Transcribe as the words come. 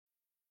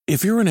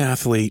If you're an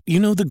athlete, you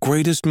know the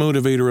greatest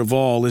motivator of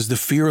all is the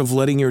fear of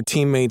letting your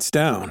teammates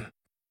down.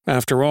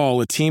 After all,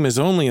 a team is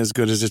only as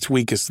good as its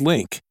weakest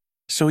link.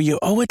 So you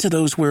owe it to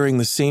those wearing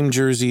the same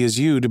jersey as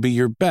you to be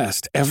your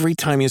best every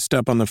time you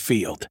step on the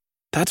field.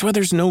 That's why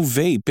there's no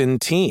vape in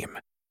team.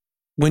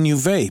 When you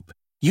vape,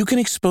 you can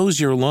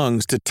expose your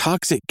lungs to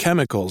toxic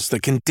chemicals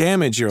that can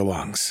damage your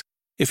lungs.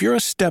 If you're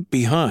a step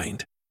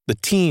behind, the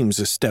team's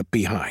a step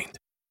behind.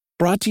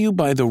 Brought to you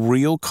by The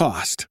Real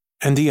Cost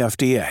and the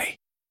FDA.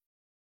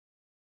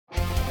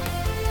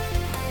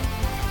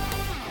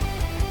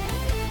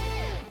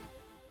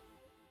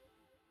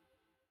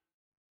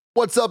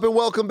 What's up and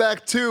welcome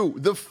back to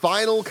the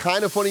final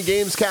Kind of Funny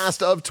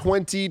Gamescast of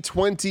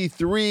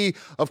 2023.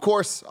 Of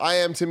course, I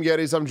am Tim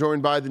Geddes. I'm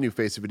joined by the new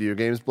face of video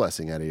games,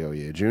 Blessing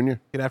Adeoye Jr.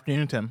 Good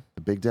afternoon, Tim.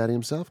 The Big Daddy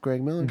himself,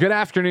 Greg Miller. Good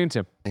afternoon,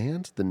 Tim.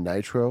 And the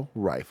Nitro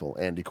Rifle,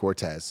 Andy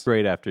Cortez.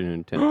 Great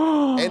afternoon, Tim.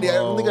 Andy, I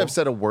don't think I've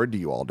said a word to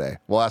you all day.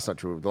 Well, that's not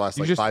true. The last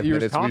 5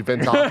 minutes we've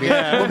been talking.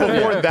 But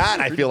before that,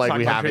 I feel like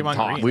we haven't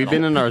talked. We've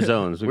been in our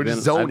zones.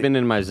 I've been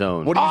in my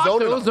zone. What are you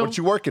zoning on? What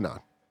you working on?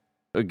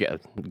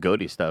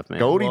 Goaty stuff, man.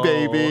 Goaty,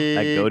 baby.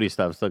 That Goaty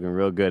stuff's looking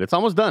real good. It's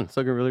almost done. It's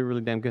looking really, really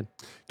damn good.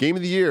 Game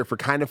of the year for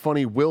Kind of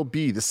Funny will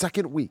be the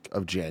second week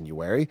of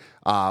January.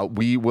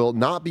 We will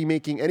not be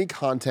making any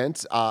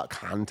content. I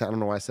don't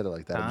know why I said it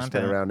like that. I've just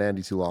been around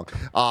Andy too long.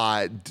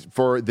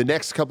 For the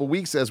next couple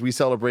weeks as we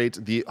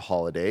celebrate the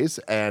holidays.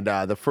 And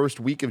the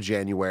first week of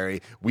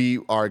January,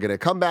 we are going to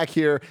come back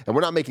here and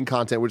we're not making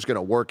content. We're just going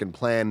to work and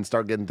plan and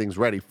start getting things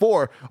ready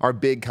for our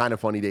big Kind of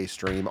Funny Day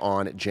stream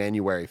on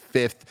January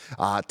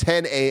 5th,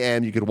 10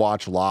 a.m. You could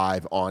watch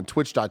live on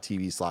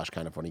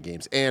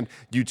twitch.tv/kindoffunnygames and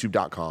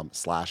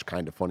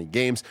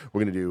youtube.com/kindoffunnygames.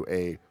 We're going to do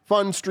a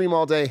fun stream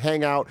all day,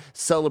 hang out,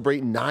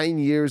 celebrate 9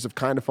 years of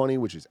Kind of Funny,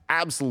 which is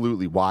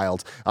absolutely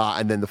wild.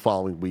 And then the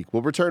following week,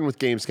 we'll return with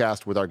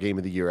Gamescast with our Game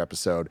of the Year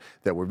episode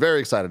that we're very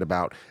excited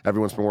about.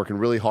 Everyone's been working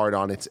really hard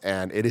on it,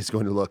 and it is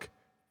going to look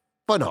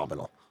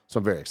phenomenal. So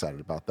I'm very excited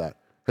about that.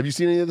 Have you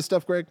seen any of this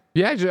stuff, Greg?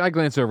 Yeah, I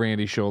glance over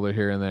Andy's shoulder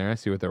here and there. I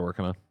see what they're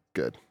working on.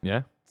 Good.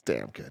 Yeah? It's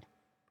damn good.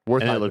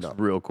 And it looks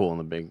real cool in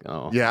the big.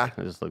 Yeah.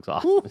 It just looks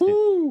awesome.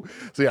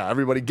 So yeah,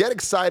 everybody get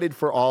excited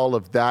for all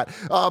of that.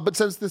 But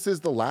since this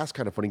is the last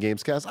Kind of Funny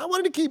Gamescast, I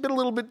wanted to keep it a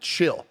little bit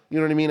chill. You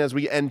know what I mean? As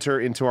we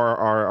enter into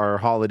our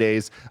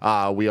holidays,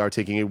 we are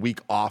taking a week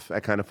off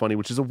at Kind of Funny,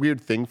 which is a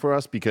weird thing for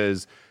us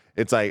because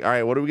it's like, all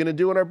right, what are we going to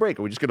do on our break?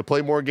 Are we just going to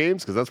play more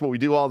games? Because that's what we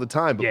do all the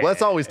time. But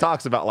Bless always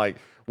talks about like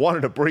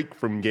wanting a break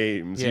from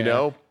games, you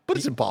know? But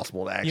it's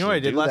impossible to actually You know what I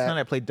did do last that. night?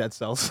 I played Dead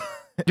Cells.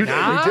 You did?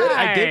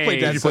 I did play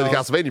Dead Did you Cells.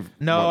 play the Castlevania?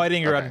 No, I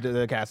didn't get around to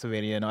the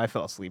Castlevania. No, I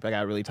fell asleep. I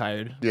got really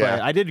tired. Yeah.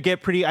 But I did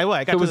get pretty. I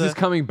got So to was this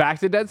coming back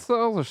to Dead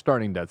Cells or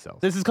starting Dead Cells?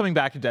 This is coming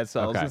back to Dead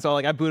Cells. Okay. And so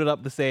like I booted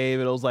up the save.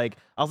 And it was like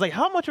I was like,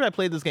 how much have I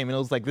played this game? And it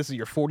was like, this is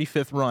your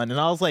 45th run. And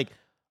I was like,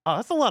 oh,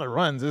 that's a lot of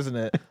runs, isn't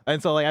it?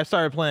 And so like I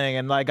started playing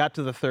and I got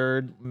to the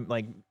third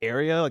like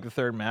area, like the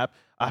third map.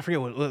 I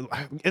forget what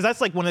is that's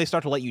like when they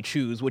start to let you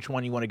choose which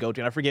one you want to go to.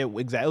 And I forget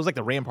exactly. It was like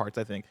the Ramparts,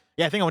 I think.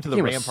 Yeah, I think I went to the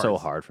It Ramparts. was so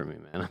hard for me,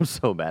 man. I'm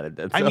so bad at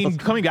Dead Cells. I mean,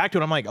 coming back to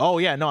it, I'm like, oh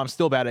yeah, no, I'm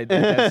still bad at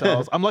Dead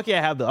Cells. I'm lucky I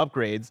have the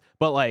upgrades,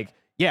 but like,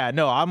 yeah,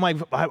 no, I'm like,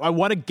 I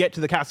want to get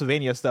to the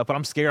Castlevania stuff, but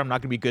I'm scared I'm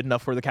not gonna be good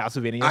enough for the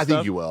Castlevania stuff. I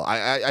think you will.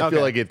 I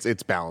feel like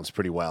it's balanced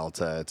pretty well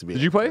to be.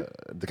 Did you play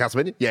the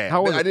Castlevania? Yeah.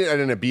 How was I didn't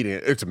end up beating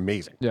it. It's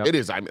amazing. Yeah. It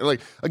is. I mean,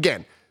 like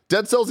again,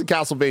 Dead Cells and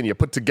Castlevania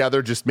put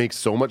together just makes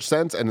so much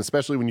sense, and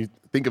especially when you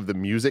think of the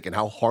music and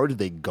how hard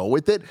they go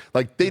with it,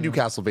 like they do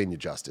Castlevania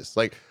justice.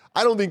 Like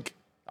I don't think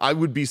I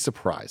would be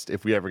surprised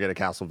if we ever get a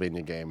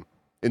Castlevania game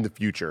in the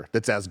future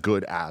that's as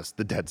good as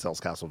the Dead Cells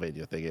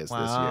Castlevania thing is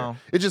this year.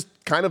 It's just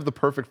kind of the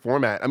perfect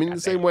format. I mean, in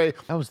the same way.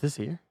 That was this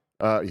year.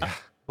 Yeah.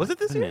 Was it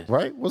this year?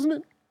 Right? Wasn't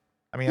it?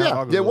 I mean,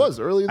 Yeah, it was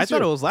early this I year.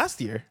 thought it was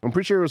last year. I'm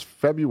pretty sure it was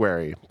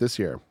February this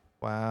year.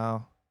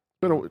 Wow.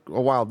 It's been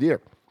a wild year.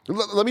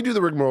 Let me do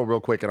the rigmarole real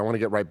quick, and I want to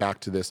get right back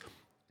to this.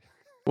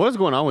 What is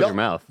going on with your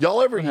mouth?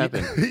 Y'all ever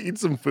eat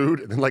some food,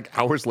 and then like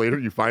hours later,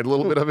 you find a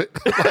little bit of it?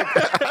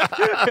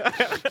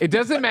 It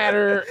doesn't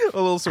matter A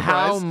little how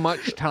surprise.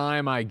 much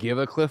time I give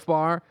a Cliff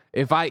Bar.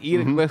 If I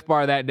eat a Cliff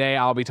Bar that day,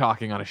 I'll be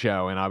talking on a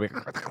show, and I'll be.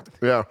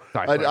 Yeah.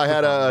 Sorry, I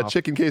had a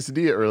chicken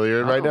quesadilla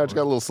earlier, and right now it's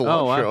got a little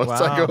cilantro. wow.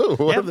 It's like, oh,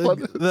 what Yeah, a fun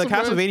the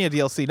surprise. Castlevania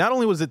DLC. Not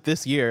only was it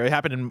this year, it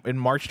happened in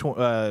March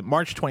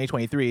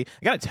 2023. I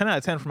got a 10 out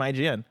of 10 from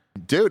IGN.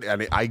 Dude, I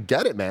mean, I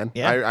get it, man.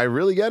 Yeah. I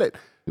really get it.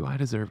 Do I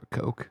deserve a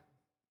Coke?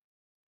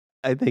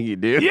 I think you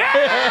do. Everyone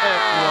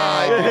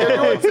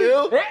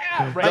too?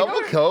 Yeah,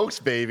 Double Cokes,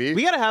 baby.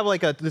 We got to have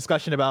like a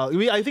discussion about.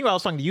 I think I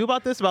was talking to you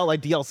about this about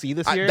like DLC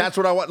this year. That's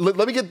what I want.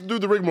 Let me get through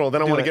the rigmarole,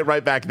 then I want to it. get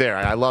right back there.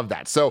 I love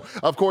that. So,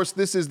 of course,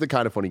 this is the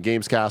Kind of Funny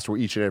Gamescast where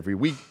each and every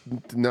week,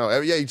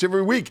 each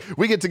every week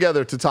we get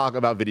together to talk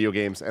about video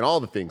games and all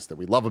the things that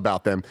we love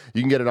about them.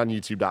 You can get it on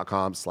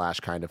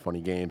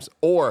youtube.com/kindoffunnygames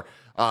or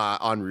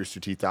on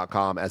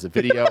roosterteeth.com as a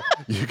video.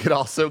 You can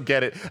also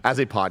get it as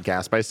a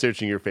podcast by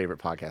searching your favorite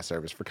podcast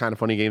service for Kind of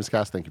Funny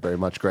Gamescast. Thank you very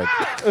much, Greg.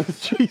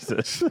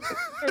 Jesus.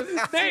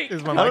 I I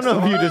don't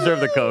know if you deserve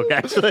the Coke,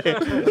 actually.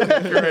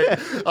 Great.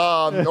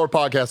 Or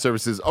podcast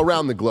services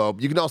around the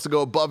globe. You can also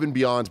go above and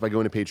beyond by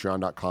going to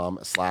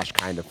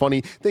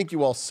patreon.com/kindoffunny. Thank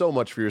you all so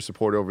much for your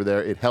support over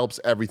there. It helps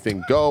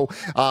everything go,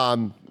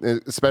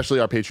 especially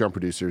our Patreon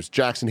producers,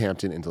 Jackson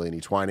Hampton and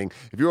Delaney Twining.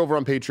 If you're over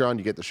on Patreon,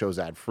 you get the shows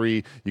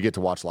ad-free. You get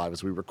to watch live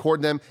as we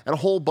record them, and a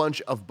whole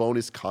bunch of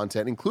bonus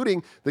content,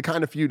 including the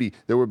kind of feudy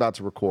that we're about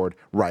to record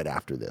right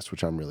after this,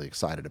 which I'm really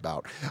excited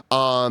about.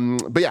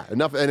 But yeah,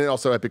 enough. And then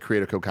also Epic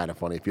Creator Code Kind of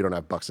Funny. If you don't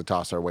have bucks to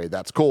toss our way,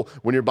 that's cool.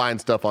 When you're buying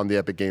stuff on the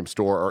Epic Game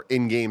Store or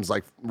in games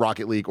like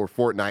Rocket League or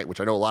Fortnite, which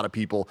I know a lot of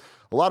people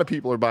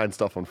are buying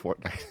stuff on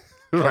Fortnite.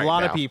 Right a lot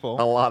now. of people.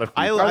 A lot of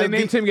people. Are they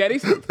named Tim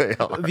Geddes? They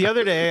are. The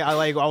other day,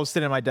 I was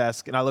sitting at my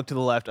desk and I look to the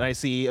left and I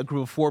see a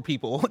group of 4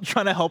 people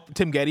trying to help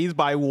Tim Geddes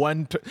buy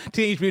one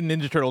Teenage Mutant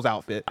Ninja Turtles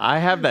outfit. I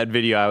have that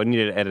video. I would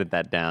need to edit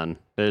that down.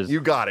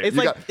 You got it.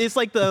 It's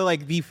like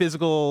the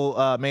physical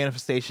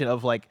manifestation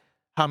of like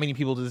how many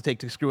people does it take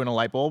to screw in a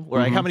light bulb, or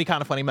like how many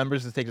Kind of Funny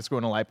members does it take to screw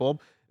in a light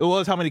bulb. It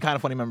was how many Kind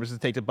of Funny members does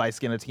it take to buy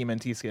skin, a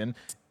TMNT skin.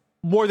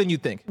 More than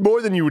you'd think. More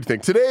than you would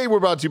think. Today, we're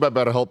brought to you by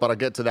BetterHelp, but I'll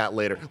get to that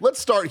later. Let's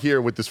start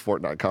here with this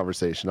Fortnite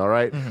conversation, all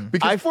right?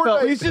 Because I Fortnite...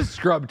 felt he's just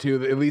scrubbed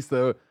too. At least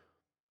the.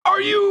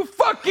 Are you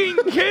fucking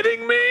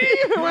kidding me?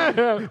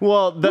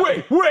 Well,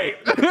 wait.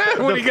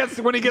 when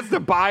he gets to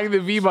buying the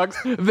V-Bucks,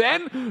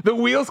 then the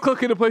wheels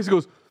click into place. He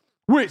goes,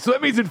 wait, so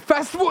that means in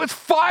festival it's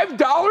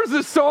 $5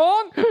 a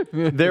song?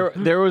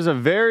 there was a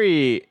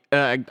very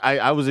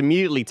I was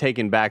immediately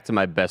taken back to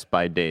my Best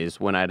Buy days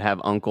when I'd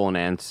have uncle and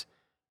aunts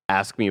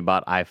ask me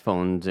about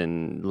iPhones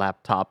and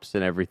laptops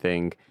and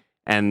everything.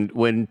 And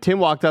when Tim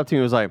walked up to me,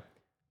 he was like,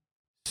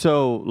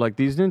 so like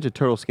these Ninja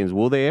Turtle skins,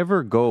 will they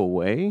ever go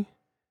away?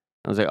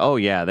 I was like, oh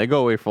yeah, they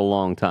go away for a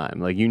long time.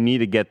 Like you need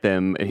to get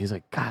them. And he's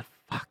like, God,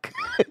 fuck.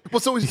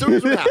 Well, so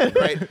here's what happened,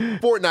 right?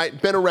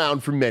 Fortnite, been around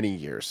for many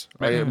years,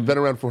 right? Been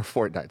around for a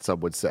fortnight, some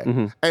would say.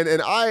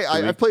 And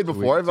I've played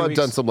before. I've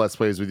done some Let's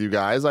Plays with you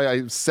guys.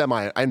 I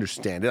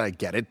understand it. I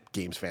get it.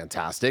 Game's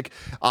fantastic.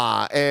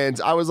 And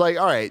I was like,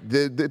 all right,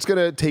 it's going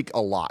to take a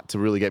lot to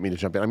really get me to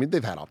jump in. I mean,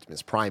 they've had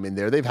Optimus Prime in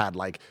there. They've had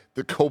like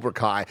the Cobra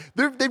Kai.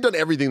 They've done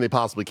everything they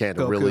possibly can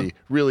to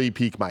really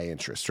pique my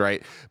interest,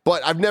 right?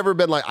 But I've never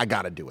been like, I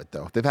got to do it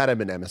though. They've had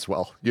M&M as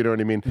well. You know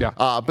what I mean? Yeah.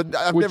 But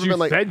I've never been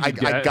like, I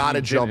got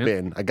to jump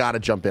in. I got to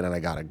jump in and I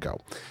got to go.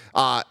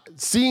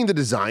 Seeing the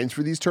designs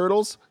for these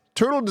turtle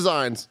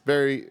designs,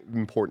 very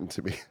important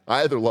to me.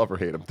 I either love or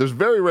hate them. There's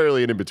very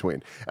rarely an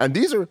in-between. And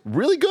these are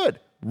really good.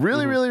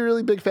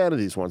 Really big fan of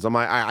these ones.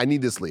 I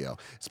need this Leo,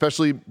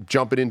 especially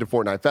jumping into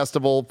Fortnite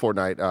Festival,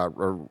 Fortnite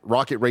or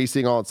Rocket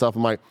Racing, all that stuff.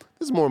 I'm like,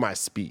 this is more my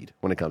speed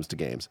when it comes to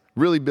games.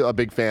 Really a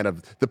big fan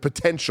of the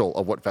potential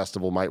of what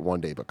Festival might one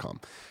day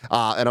become.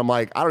 And I'm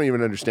like, I don't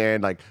even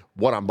understand like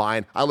what I'm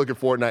buying. I look at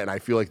Fortnite and I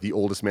feel like the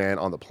oldest man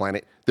on the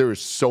planet. There are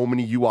so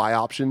many UI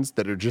options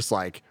that are just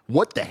like,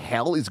 what the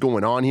hell is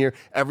going on here?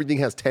 Everything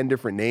has 10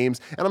 different names.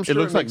 And I'm sure it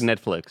looks like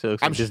Netflix. It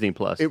looks like Disney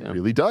Plus. It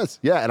really does.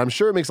 Yeah. And I'm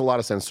sure it makes a lot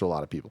of sense to a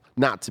lot of people.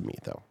 Not to me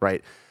though,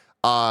 right?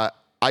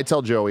 I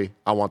tell Joey,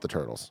 I want the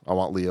turtles. I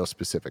want Leo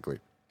specifically.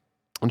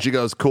 And she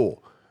goes,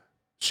 cool.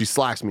 She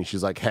slacks me.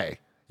 She's like, hey,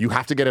 you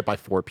have to get it by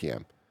 4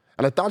 p.m.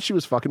 And I thought she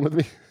was fucking with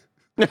me.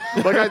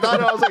 Like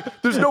I was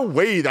like, there's no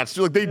way that's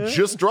like they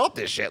just dropped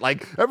this shit.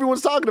 Like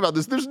everyone's talking about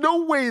this. There's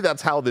no way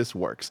that's how this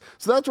works.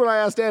 So that's when I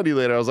asked Andy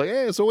later. I was like,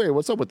 hey, so wait,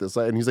 what's up with this?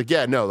 And he's like,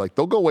 yeah, no, like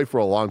they'll go away for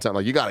a long time.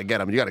 Like you got to get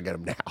them. You got to get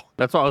them now.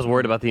 That's why I was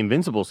worried about the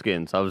Invincible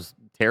skins. I was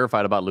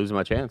terrified about losing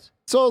my chance.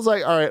 So I was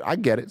like, all right, I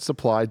get it.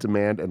 Supply,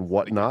 demand, and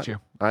whatnot.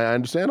 I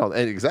understand all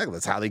and exactly.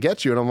 That's how they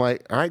get you. And I'm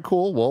like, all right,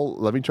 cool. Well,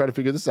 let me try to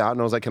figure this out.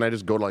 And I was like, can I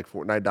just go to like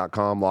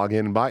Fortnite.com, log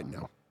in and buy it?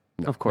 No,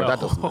 of course. That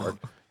doesn't work.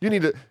 You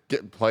need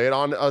to play it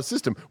on a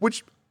system,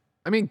 which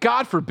I mean,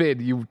 God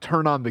forbid you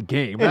turn on the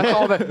game. That's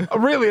all that.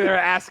 Really, they're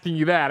asking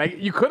you that.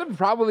 You could have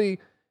probably.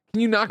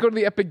 Can you not go to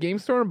the Epic Game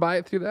Store and buy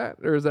it through that,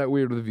 or is that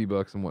weird with the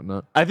V-Bucks and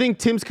whatnot? I think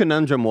Tim's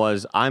conundrum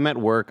was, I'm at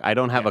work, I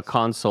don't have a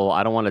console,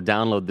 I don't want to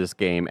download this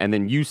game, and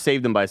then you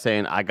saved them by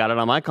saying, I got it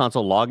on my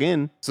console, log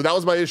in. So that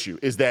was my issue,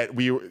 is that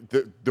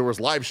there was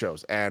live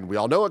shows, and we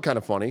all know it kind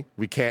of funny.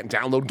 We can't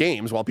download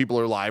games while people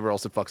are live, or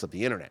else it fucks up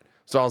the internet.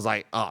 So I was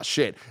like, oh,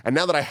 shit. And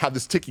now that I have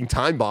this ticking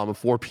time bomb of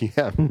 4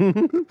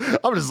 p.m.,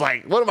 I'm just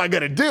like, what am I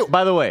going to do?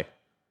 By the way,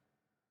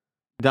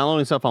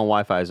 downloading stuff on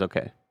Wi-Fi is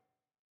okay.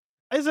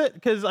 Is it?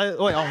 Because on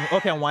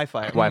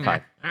Wi-Fi.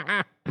 Wi-Fi.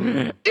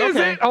 Is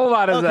it? Hold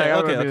on a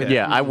second. Okay.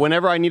 Yeah,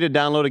 whenever I need to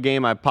download a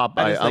game, I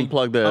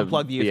unplug the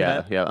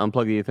Ethernet? Yeah,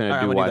 unplug the Ethernet,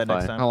 Right, do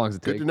Wi-Fi. How long does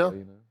it take? Good to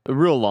know.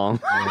 Real long.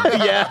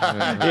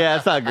 Yeah,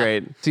 it's not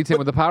great. See, Tim,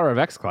 with the power of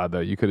xCloud,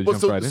 though, you could have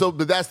jumped right in.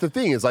 But that's the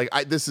thing is like,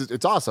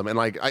 it's awesome. And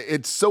like,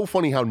 it's so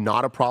funny how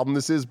not a problem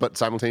this is, but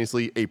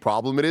simultaneously a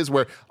problem it is,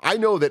 where I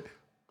know that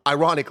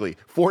Ironically,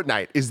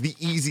 Fortnite is the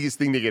easiest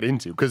thing to get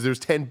into because there's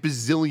 10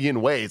 bazillion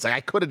ways. Like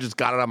I could have just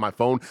got it on my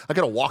phone. I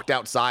could have walked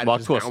outside.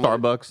 Walked to a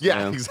Starbucks.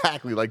 Yeah,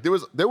 exactly. Like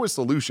there was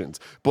solutions,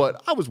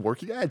 but I was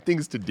working. I had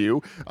things to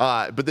do.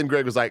 But then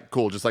Greg was like,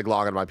 "Cool, just like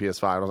log on to my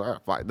PS5." I was like, "All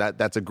right, fine.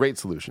 That's a great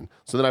solution."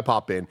 So then I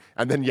pop in,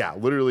 and then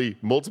literally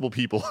multiple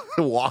people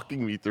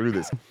walking me through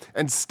this,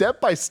 and step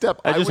by step,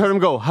 I just heard him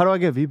go, "How do I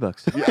get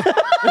V-Bucks?"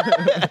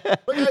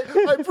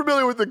 I'm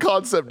familiar with the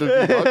concept of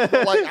V-Bucks,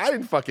 but like I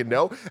didn't fucking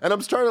know, and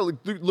I'm trying to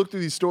look through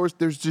these stores.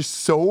 There's just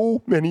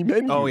so many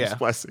menus. Oh, yeah.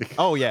 Blessing.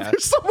 Oh, yeah.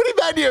 There's so many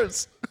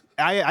menus.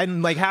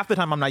 I'm like half the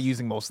time I'm not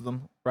using most of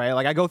them, right?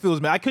 Like I go through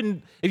those. I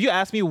couldn't. If you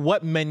ask me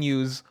what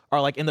menus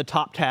are like in the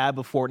top tab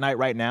of Fortnite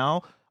right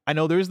now, I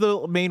know there's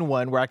the main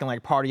one where I can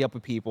like party up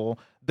with people.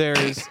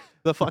 There's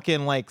the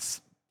fucking like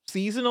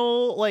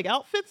seasonal like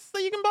outfits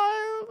that you can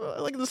buy,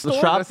 like the store,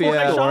 shop, the Fortnite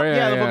yeah. shop.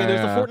 Yeah,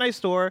 There's yeah. the Fortnite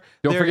store.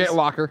 Don't There's- forget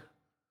locker.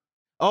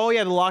 Oh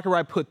yeah, the locker where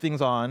I put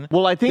things on.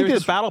 Well, I think There's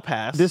this the battle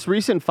pass. This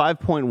recent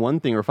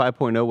 5.1 thing or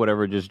 5.0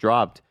 whatever just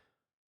dropped,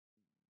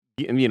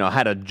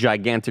 had a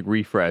gigantic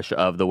refresh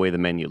of the way the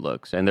menu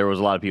looks, and there was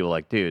a lot of people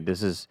like, dude,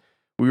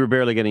 we were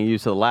barely getting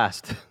used to the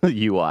last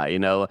UI,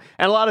 and a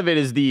lot of it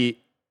is the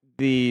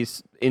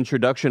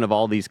introduction of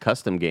all these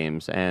custom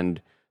games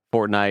and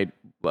Fortnite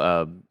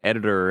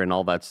editor and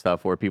all that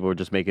stuff where people are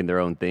just making their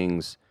own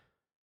things.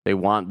 They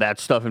want that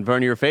stuff in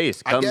front of your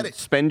face. I Come get it.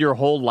 spend your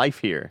whole life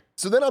here.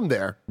 So then I'm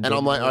there, and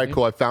I'm like, all right,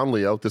 cool. I found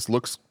Leo. This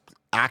looks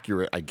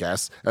accurate, I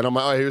guess. And I'm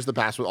like, oh, here's the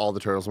pass with all the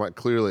turtles. I'm like,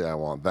 clearly I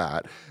want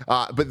that.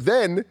 But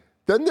then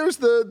there's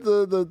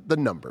the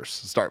numbers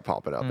start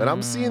popping up, and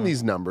I'm seeing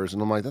these numbers,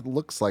 and I'm like, that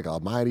looks like a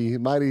mighty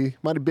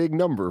big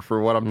number for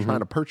what I'm trying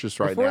to purchase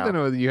right Before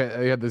now. then, you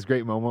had this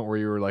great moment where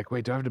you were like,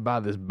 wait, do I have to buy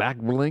this back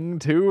bling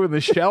too in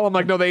the shell? I'm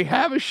like, no, they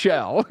have a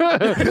shell.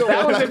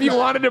 That was if you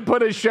wanted to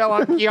put a shell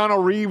on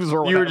Keanu Reeves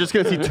or whatever. You were just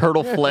going to see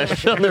turtle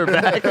flesh on their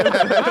back.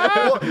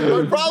 Well,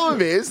 the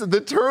problem is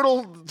the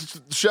turtle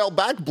shell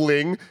back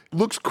bling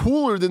looks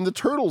cooler than the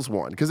turtles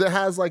one because it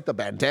has like the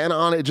bandana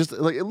on it. Just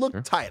like it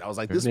looked tight. I was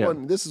like,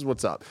 this is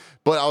what's up.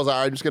 But I was like,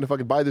 I'm just gonna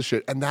fucking buy this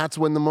shit. And that's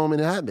when the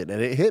moment happened,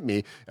 and it hit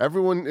me.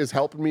 Everyone is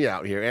helping me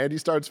out here. Andy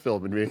starts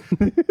filming me,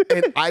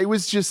 and I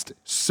was just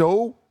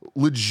so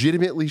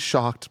legitimately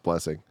shocked,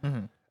 Blessing,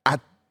 at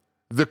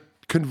the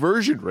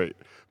conversion rate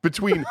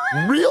between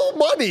real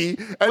money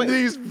and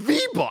these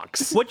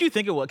V-Bucks. What do you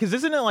think it was? Because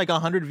isn't it like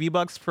 100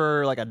 V-Bucks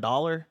for like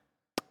 $1?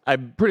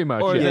 Pretty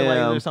much. Or is it like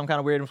Yeah. there's some kind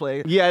of weird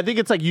inflation? Yeah, I think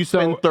it's like you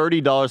spend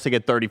 $30 to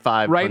get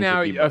 35. Right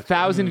now, V-Bucks.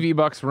 1,000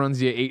 V-Bucks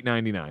runs you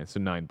 $8.99, so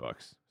 $9.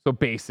 So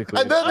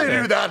basically, And then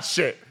they do that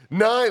shit.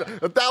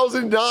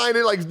 1,009,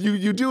 and like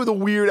you do the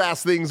weird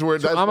ass things where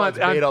that's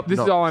made up. This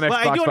is all on Well,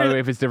 I Xbox, do by the under- way,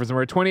 if it's different.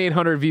 Where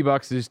 2,800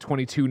 V-Bucks is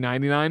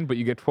 $22.99, but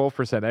you get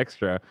 12%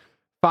 extra.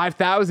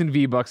 5,000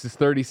 V-Bucks is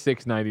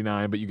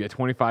 $36.99, but you get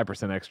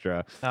 25%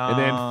 extra. And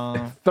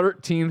then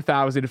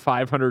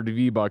 13,500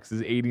 V-Bucks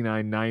is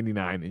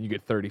 $89.99, and you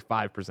get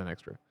 35%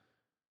 extra.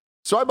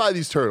 So I buy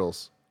these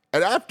turtles,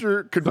 and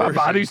after conversion,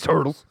 Buy these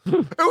turtles.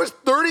 it was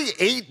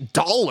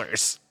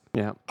 $38.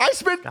 Yeah. I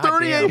spent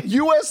Goddamn. 38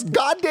 US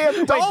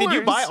goddamn dollars. Wait, did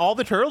you buy all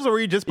the turtles, or were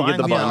you just You buying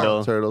get the the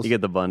bundle. turtles. You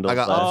get the bundle. I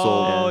got so-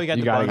 sold. Oh, you got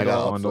You the gotta bundle. get the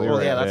the bundle. bundle.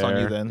 Oh, yeah, that's on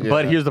you Right then. Yeah.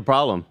 But here's the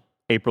problem.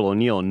 April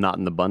O'Neil not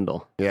in the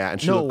bundle. Yeah, and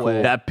she No looked way.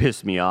 cool. That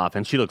pissed me off,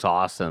 and she looks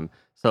awesome.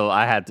 So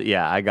I had to,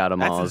 I got them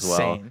That's all as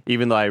well. insane.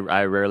 Even though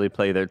I rarely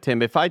play there.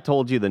 Tim, if I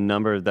told you the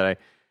number that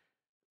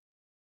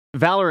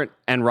Valorant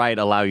and Riot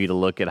allow you to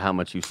look at how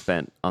much you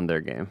spent on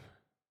their game.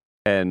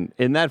 And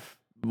in that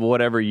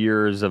whatever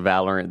years of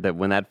Valorant that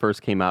when that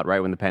first came out, right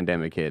when the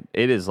pandemic hit,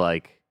 it is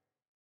like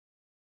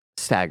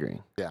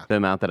staggering. Yeah. The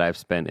amount that I've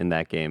spent in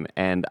that game.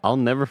 And I'll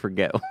never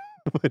forget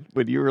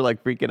when you were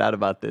like freaking out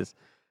about this.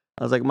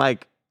 I was like,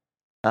 Mike,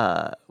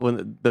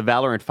 when the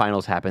Valorant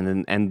finals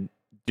happened and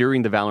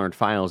during the Valorant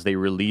finals, they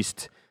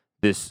released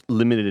this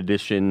limited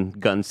edition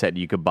gun set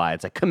you could buy.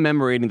 It's like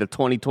commemorating the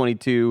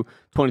 2022,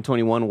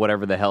 2021,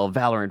 whatever the hell,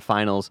 Valorant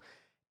finals.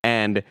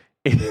 And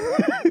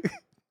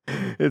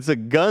it's a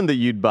gun that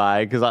you'd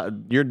buy because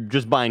you're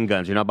just buying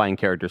guns. You're not buying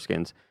character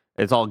skins.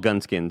 It's all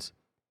gun skins.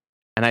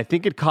 And I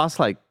think it costs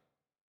like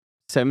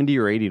 $70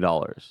 or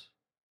 $80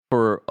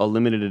 for a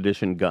limited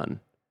edition gun.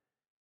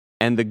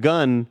 And the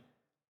gun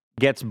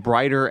gets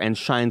brighter and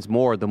shines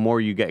more the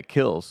more you get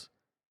kills.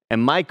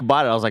 And Mike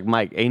bought it. I was like,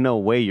 Mike, ain't no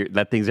way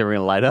that thing's ever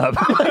gonna light up.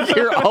 Like,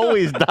 you're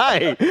always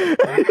dying.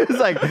 It's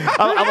like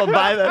I'm gonna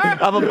buy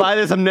that. I'm gonna buy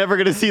this. I'm never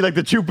gonna see like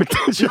the true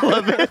potential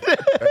of it.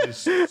 That is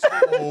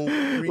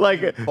so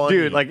Like, funny.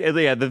 dude, like,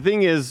 yeah. The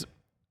thing is,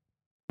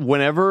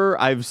 whenever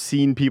I've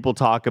seen people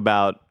talk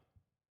about,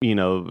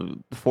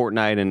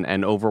 Fortnite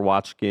and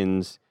Overwatch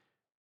skins,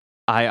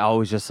 I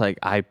always just like,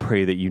 I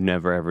pray that you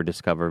never ever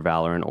discover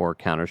Valorant or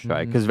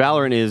Counter-Strike because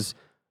Valorant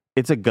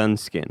it's a gun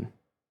skin.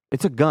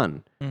 It's a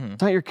gun.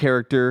 It's not your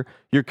character.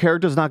 Your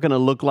character's not going to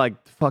look like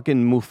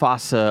fucking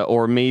Mufasa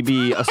or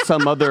maybe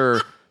some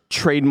other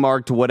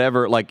trademarked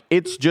whatever. Like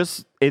it's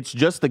just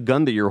the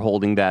gun that you're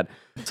holding that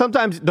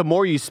sometimes the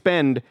more you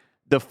spend,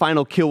 the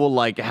final kill will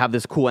like have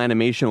this cool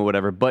animation or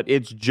whatever, but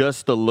it's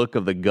just the look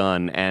of the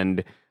gun,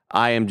 and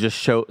I am just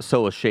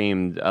so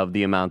ashamed of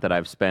the amount that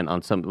I've spent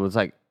on something. It was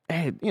like,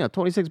 hey,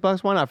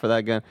 $26, why not for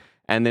that gun?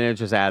 And then it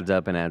just adds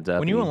up and adds up.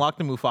 When you unlock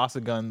the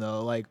Mufasa gun,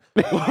 though, like,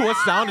 what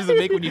sound does it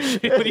make when you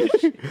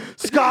shoot?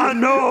 Scar,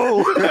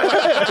 no!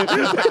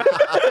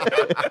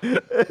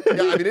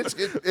 Yeah, I mean,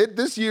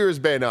 this year has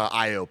been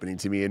eye-opening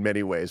to me in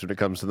many ways when it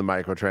comes to the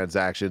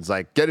microtransactions.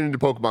 Like, getting into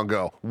Pokemon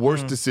Go,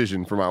 worst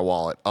decision for my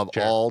wallet of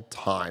all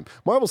time.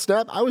 Marvel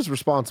Snap, I was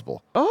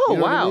responsible. Oh, You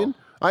know what wow. I mean?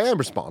 I am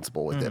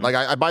responsible with it. Like,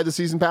 I buy the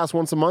season pass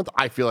once a month.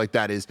 I feel like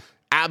that is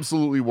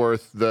absolutely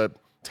worth the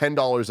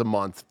 $10 a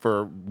month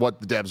for what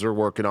the devs are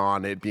working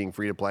on, it being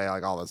free to play,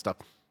 like all that stuff.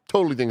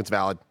 Totally think it's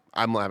valid.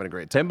 I'm having a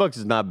great time. $10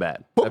 is not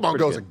bad. Pokemon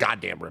Go is a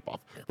goddamn ripoff.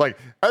 Like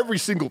every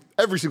single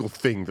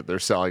thing that they're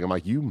selling, I'm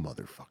like, you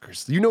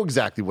motherfuckers. You know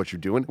exactly what you're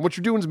doing. What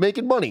you're doing is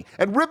making money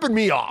and ripping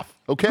me off.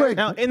 Okay.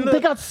 Now, They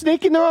got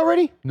Snake in there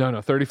already?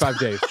 No, 35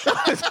 days.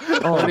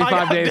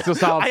 35 days till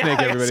Solid Snake,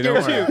 everybody.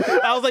 Don't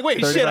worry. I was like, wait,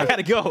 shit, I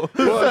gotta go.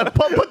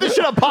 Put this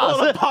shit on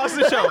pause. Pause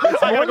the show.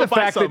 I gotta go the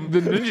find fact something.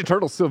 that the Ninja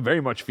Turtles still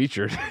very much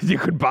featured. You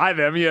could buy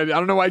them. Yeah, I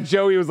don't know why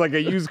Joey was like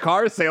a used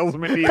car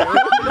salesman here.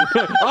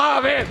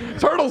 Oh man,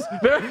 Turtles!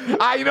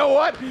 You know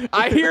what?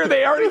 I hear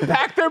they already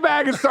packed their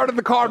bag and started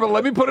the car, but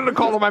let me put in a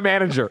call to my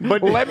manager.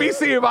 But let me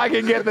see if I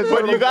can get this.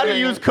 But you got to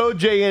use code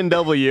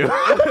JNW.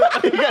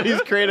 You got to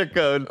use creator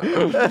code.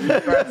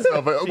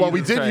 Well,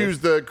 we did use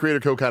the creator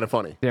code Kind of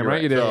Funny. Damn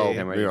right you did. So,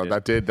 Damn right you you know,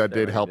 did. that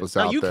did help us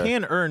Now, out you there.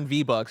 can earn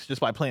V-Bucks just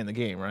by playing the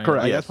game, right?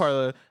 Correct. Like, Yes. that's part of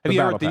the. The Do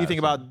battle you pass. think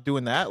about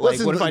doing that?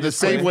 Listen, Like, what if I the just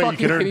same play- way you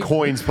can earn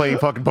coins playing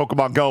fucking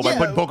Pokemon Go by Yeah.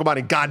 putting Pokemon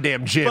in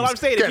goddamn gyms. But I'm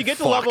saying, if you get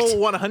to fucked. level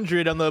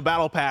 100 on the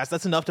battle pass,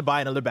 that's enough to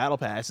buy another battle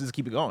pass. Just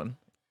keep it going.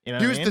 You know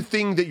Here's what I the mean?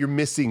 thing that you're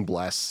missing,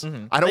 Bless. I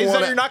Like don't you said,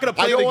 want you're not gonna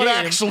play I don't the want to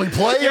game. actually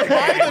play it.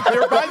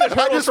 You're buying the I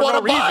turtles just for want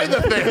no to buy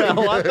reason. the thing. I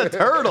want the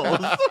turtles.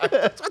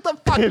 What the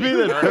fuck? Give me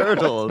the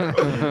turtles.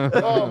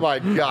 Oh my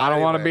god! I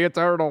don't want to be Anyway, a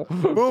turtle.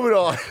 moving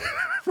on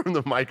from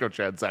the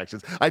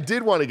microtransactions. I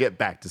did want to get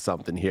back to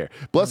something here.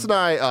 Bless and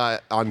I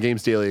on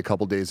Games Daily a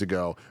couple days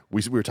ago,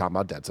 we were talking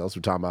about Dead Cells. We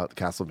were talking about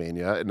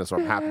Castlevania, and so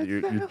I'm happy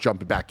that you're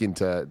jumping back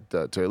into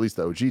to at least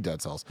the OG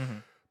Dead Cells.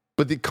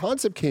 But the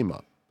concept came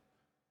up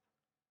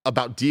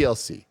about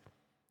DLC.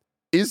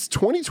 Is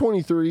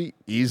 2023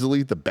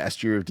 easily the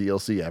best year of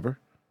DLC ever?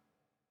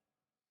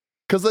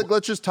 Because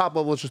let's just top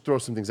level. Let's just throw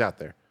some things out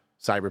there.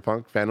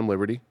 Cyberpunk, Phantom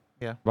Liberty,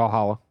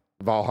 Valhalla.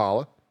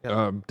 Valhalla,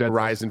 Dead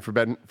Horizon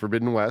Forbidden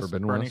West,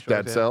 Forbidden Burning West.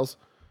 Shores, Dead Cells.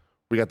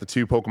 We got the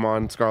 2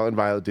 Pokemon Scarlet and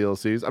Violet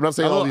DLCs. I'm not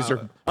saying all these are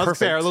I was perfect.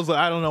 fair.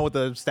 I don't know what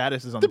the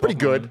status is on. They're the pretty Pokemon.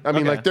 good. I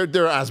mean, Okay. like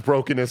they're as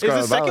broken as Is Scarlet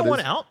the and Violet second one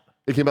is. out?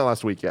 It came out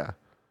last week, yeah.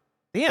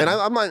 Damn. And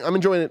I'm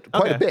enjoying it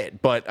quite a Okay.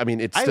 bit, but I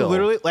mean, it's I still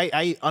literally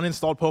I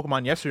uninstalled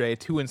Pokemon yesterday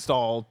to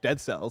install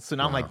Dead Cells. So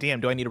now I'm like, damn,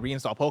 do I need to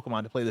reinstall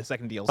Pokemon to play the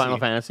second DLC? Final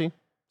Fantasy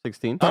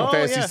 16. Final Oh,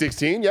 Fantasy yeah.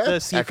 16, yeah. The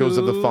Sifu, Echoes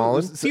of the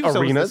Fallen, Sifu Cells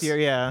Arenas, this year,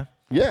 yeah.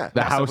 yeah. The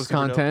That stuff house was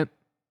super dope. content.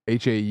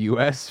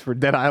 HAUS for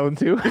Dead Island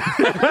 2.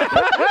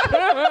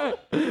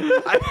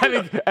 I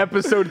think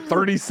episode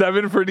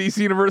 37 for DC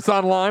Universe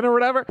Online or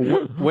whatever.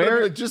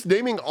 Where just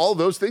naming all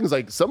those things,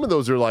 like some of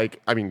those are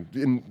like, I mean,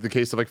 in the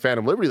case of like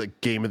Phantom Liberty,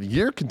 like Game of the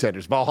Year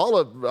contenders.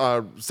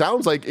 Valhalla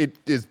sounds like it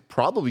is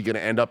probably going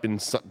to end up in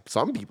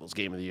some people's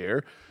Game of the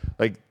Year.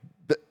 Like,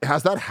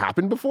 has that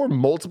happened before?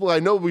 Multiple. I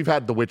know we've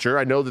had The Witcher.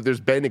 I know that there's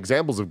been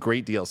examples of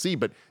great DLC,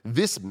 but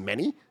this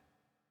many?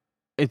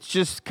 It's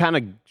just kind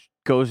of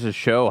goes to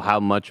show how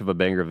much of a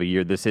banger of a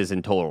year this is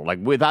in total. Like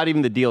without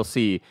even the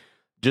DLC,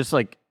 just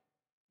like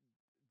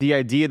the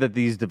idea that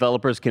these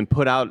developers can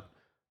put out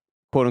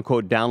quote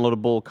unquote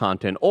downloadable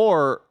content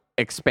or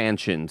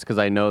expansions. Because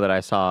I know that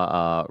I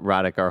saw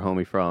Radek, our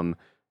homie from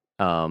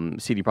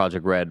CD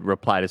Projekt Red,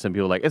 reply to some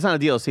people like, it's not a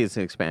DLC, it's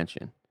an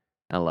expansion.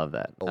 I love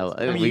that.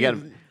 I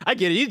mean, I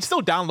get it. You'd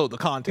still download the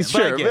content. but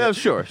I Sure,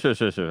 get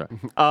it. sure.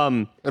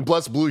 And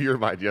Bless blew your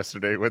mind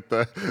yesterday with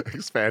the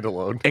expand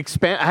alone. I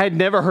had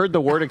never heard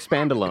the word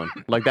expand alone.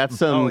 Like that's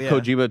some Oh, yeah.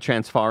 Kojima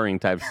transfarring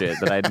type shit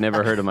that I'd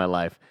never heard in my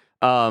life.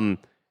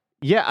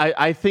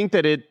 I think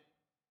that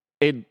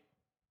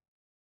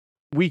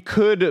we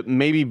could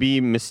maybe be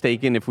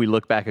mistaken if we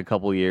look back a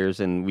couple years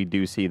and we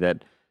do see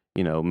that,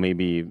 you know,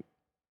 maybe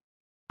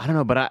I don't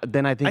know, but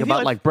then I think I feel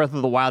about like Breath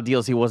of the Wild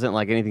DLC wasn't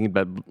like anything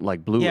but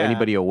like blew Yeah.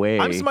 anybody away.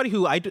 I'm somebody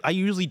who I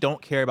usually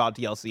don't care about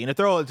DLC.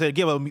 And to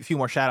give a few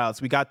more shout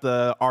outs, we got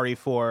the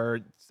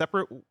RE4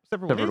 separate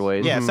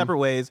ways. Yeah, separate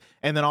ways.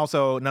 And then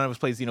also none of us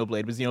played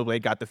Xenoblade, but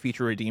Xenoblade got the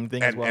feature redeem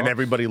thing as well. And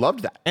everybody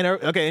loved that. And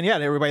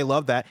everybody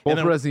loved that. Both And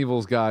then- Resident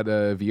Evil's got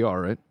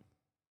VR, right?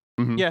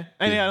 Yeah,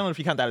 I mean, I don't know if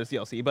you count that as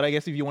DLC, but I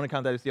guess if you want to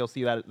count that as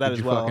DLC, that Did as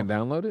you well. fucking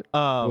download it?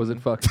 Um, Was it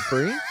fucking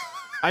free?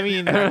 I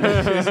mean,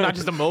 it's not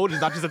just a mode.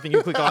 It's not just a thing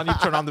you click on. You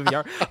turn on the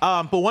VR.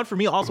 But one for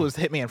me also is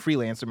Hitman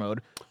Freelancer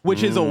mode,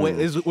 which is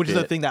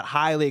a thing that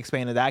highly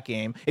expanded that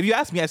game. If you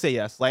ask me, I say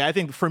yes. Like I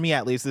think for me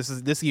at least,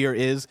 this year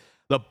is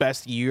the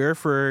best year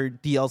for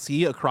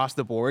DLC across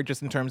the board,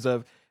 just in terms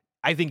of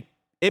I think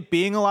it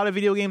being a lot of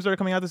video games that are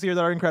coming out this year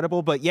that are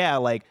incredible. But yeah,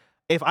 like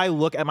if I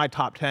look at my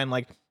top 10,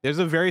 like there's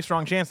a very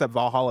strong chance that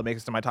Valhalla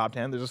makes it to my top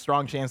 10. There's a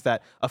strong chance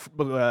that a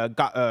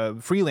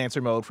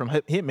freelancer mode from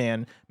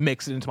Hitman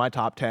makes it into my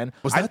top 10.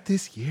 Was that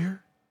this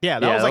year? Yeah,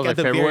 that was like at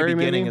the February, very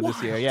beginning maybe? of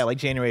this year. Yeah, like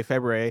January,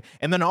 February.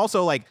 And then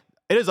also like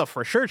it is a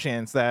for sure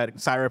chance that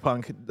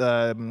Cyberpunk,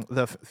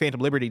 the Phantom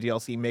Liberty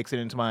DLC makes it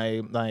into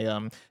my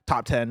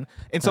top 10.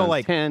 And so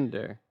like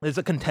it's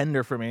a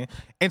contender for me.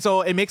 And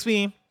so it makes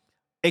me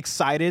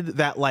excited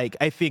that like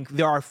I think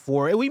there are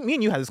me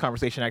and you had this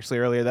conversation actually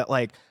earlier that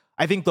like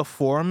I think the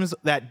forms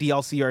that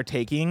DLC are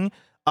taking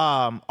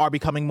are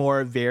becoming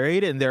more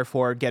varied and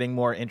therefore getting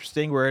more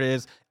interesting, where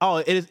it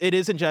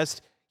isn't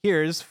just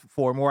here's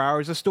 4 more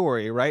hours of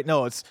story, right?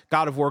 No, it's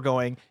God of War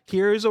going,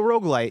 here's a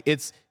roguelite.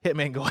 It's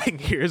Hitman going,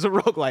 here's a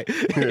roguelite.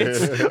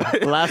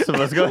 It's Last of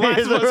Us going,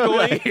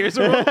 here's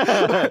a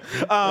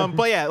roguelite.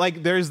 But yeah,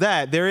 like there's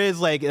that. There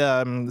is like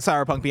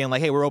Cyberpunk being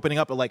like, hey, we're opening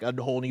up like a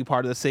whole new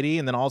part of the city,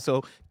 and then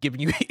also giving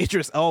you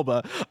Idris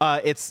Elba.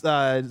 It's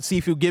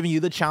Sifu giving you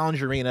the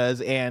challenge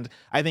arenas, and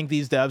I think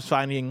these devs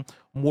finding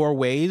more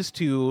ways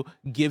to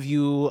give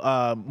you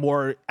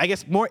more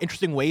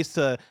interesting ways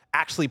to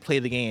actually play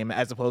the game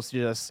as opposed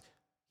to just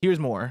here's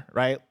more,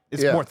 right?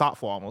 It's more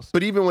thoughtful almost.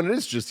 But even when it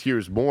is just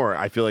here's more,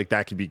 I feel like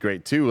that could be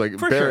great too. Like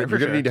Barrett, you're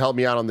gonna need to help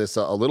me out on this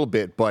a little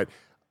bit, but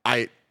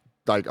I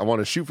want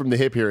to shoot from the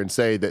hip here and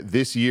say that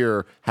this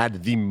year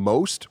had the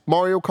most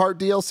Mario Kart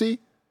DLC.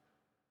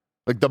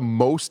 Like the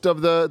most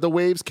of the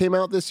waves came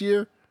out this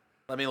year.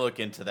 Let me look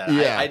into that.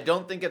 Yeah. I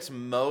don't think it's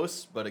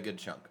most, but a good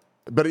chunk.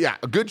 But yeah,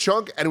 a good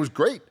chunk, and it was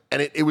great,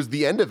 and it was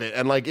the end of it,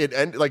 and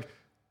like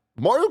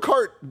Mario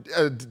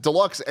Kart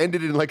Deluxe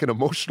ended in like an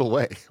emotional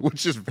way,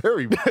 which is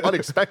very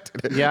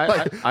unexpected. Yeah,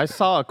 like, I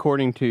saw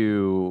according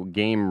to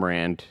Game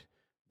Rant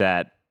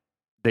that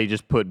they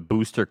just put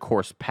booster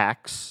course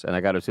packs, and I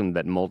got to assume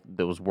that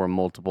those were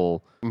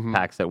multiple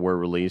packs that were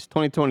released.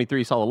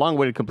 2023 saw the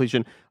long-awaited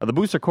completion of the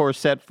booster course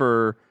set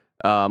for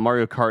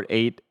Mario Kart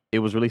 8. It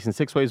was released in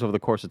 6 waves over the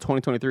course of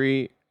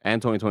 2023 and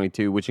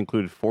 2022, which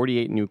included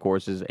 48 new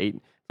courses. 8,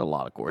 a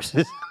lot of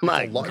courses.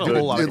 My it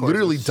courses.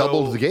 literally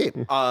doubled the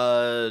game.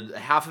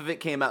 Half of it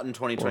came out in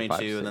 2022, 4,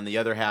 5, 6. and then the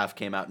other half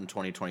came out in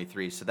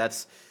 2023. So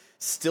that's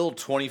still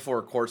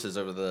 24 courses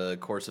over the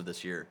course of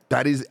this year.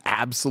 That is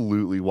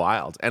absolutely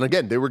wild. And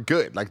again, they were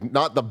good. Like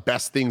not the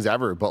best things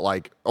ever, but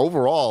like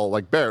overall,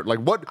 like Barrett, like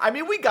what? I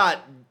mean, we got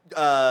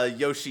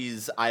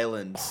Yoshi's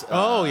Island.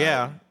 Oh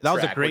yeah, that was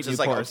a track, great which new is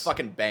like course. a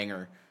fucking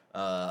banger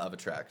of a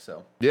track.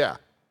 So Yeah.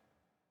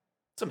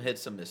 some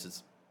hits, some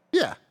misses.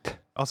 Yeah.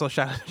 Also,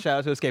 shout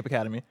out to Escape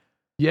Academy.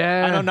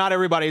 Yeah. I know not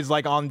everybody's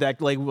like on deck,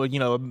 like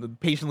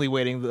patiently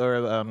waiting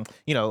or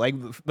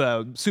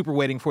super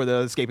waiting for the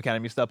Escape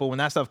Academy stuff. But when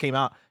that stuff came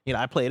out,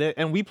 I played it,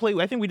 and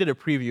I think we did a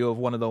preview of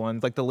one of the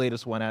ones, like the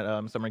latest one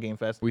at Summer Game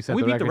Fest. We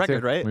beat the record,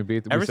 too. right?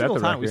 Every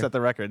single time we record. set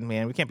the record.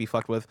 Man, we can't be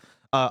fucked with,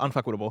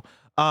 unfuckwittable.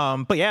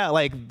 But yeah,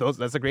 like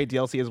that's a great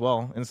DLC as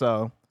well. And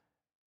so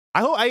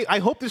I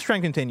hope this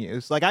trend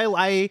continues. Like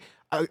I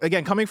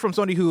again, coming from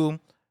somebody who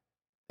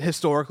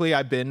historically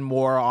I've been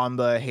more on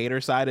the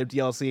hater side of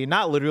DLC,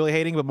 not literally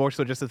hating, but more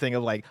so just the thing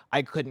of like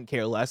I couldn't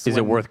care less. Is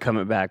it worth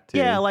coming back to?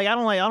 Yeah, like I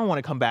don't want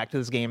to come back to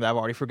this game that I've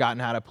already forgotten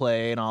how to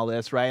play and all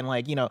this, right? And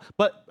like,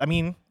 but I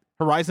mean,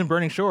 Horizon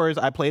Burning Shores,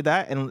 I played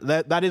that, and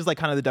that is like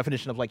kind of the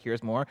definition of like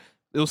here's more.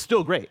 It was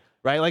still great,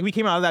 right? Like we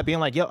came out of that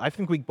being like, yo, I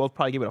think we both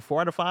probably gave it a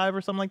 4 out of 5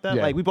 or something like that.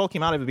 Yeah. Like we both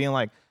came out of it being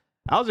like,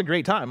 that was a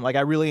great time. Like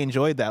I really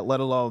enjoyed that,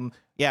 let alone,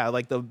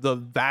 like the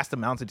vast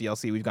amounts of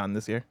DLC we've gotten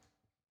this year.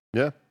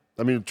 Yeah.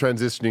 I mean,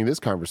 transitioning this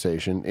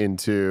conversation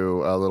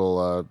into a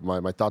little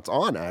my thoughts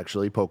on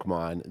actually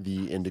Pokemon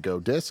the Indigo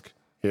Disc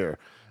here.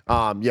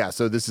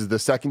 So this is the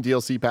second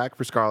DLC pack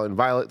for Scarlet and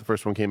Violet. The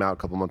first one came out a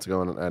couple months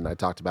ago, and I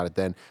talked about it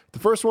then. The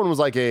first one was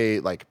like a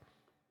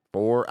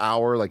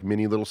 4-hour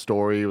mini little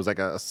story. It was like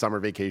a summer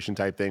vacation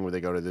type thing where they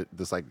go to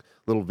this like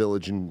little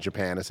village in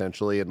Japan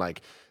essentially, and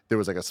like there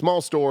was like a small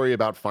story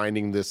about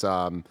finding this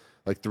 3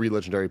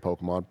 legendary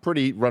Pokemon.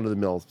 Pretty run of the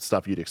mill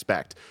stuff you'd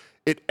expect.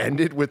 It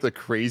ended with a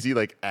crazy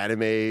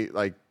anime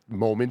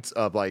moment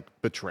of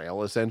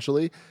betrayal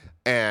essentially,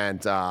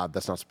 and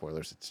that's not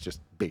spoilers. It's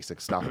just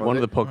basic stuff. One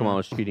of the Pokemon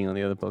was cheating on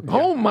the other Pokemon.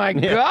 Oh my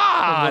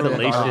god!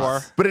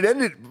 Delicious. But it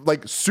ended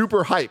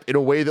super hype in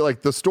a way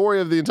that the story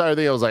of the entire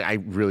thing, I was like, I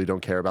really don't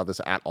care about this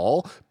at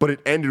all. But it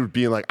ended with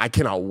being I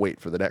cannot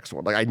wait for the next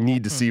one. I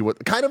need to see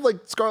what kind of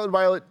Scarlet and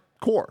Violet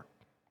core,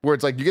 where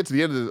it's you get to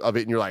the end of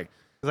it and you're like,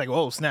 It's like,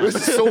 whoa, snap. this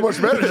is so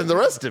much better than the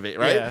rest of it,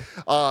 right?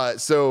 Yeah.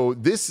 So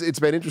it's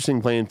been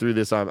interesting playing through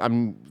this.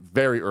 I'm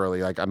very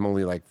early. I'm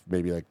only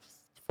maybe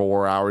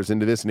 4 hours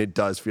into this, and it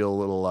does feel a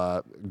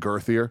little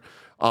girthier.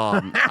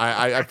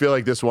 I feel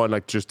like this one,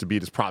 just to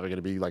beat, is probably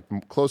going to be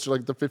closer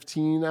to the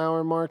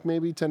 15-hour mark,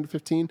 maybe 10 to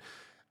 15.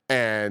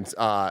 And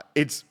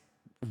it's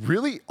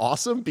really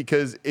awesome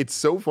because it's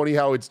so funny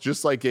how it's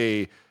just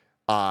a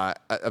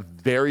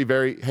very,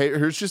 very, hey,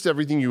 here's just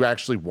everything you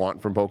actually want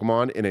from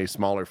Pokemon in a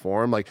smaller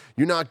form.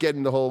 You're not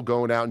getting the whole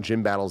going out and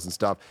gym battles and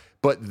stuff,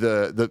 but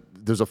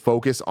there's a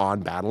focus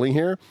on battling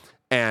here,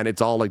 and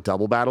it's all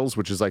double battles,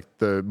 which is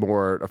the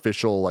more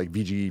official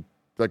VG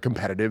the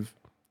competitive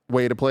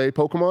way to play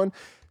Pokemon.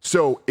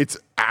 So it's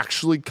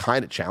actually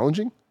kind of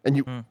challenging, and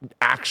you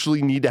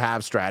actually need to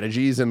have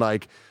strategies and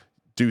like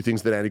do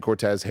things that Andy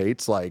Cortez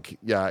hates, like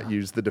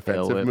use the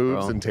defensive whip,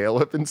 moves bro. and tail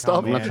whip and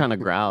stuff. I'm not trying to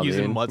growl,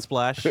 Using dude. Mud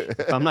Splash.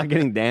 If I'm not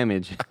getting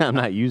damage, I'm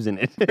not using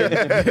it.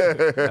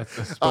 That's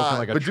spoken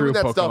like a but true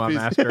doing that stuff Pokemon is-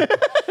 master.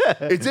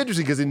 It's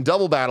interesting because in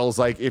double battles,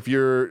 like if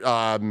you're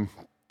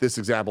this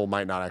example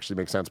might not actually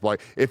make sense, but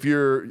like if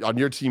you're on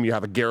your team, you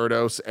have a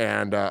Gyarados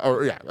and a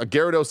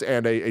Gyarados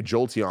and a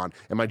Jolteon,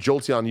 and my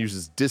Jolteon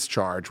uses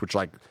Discharge, which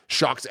like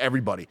shocks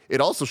everybody.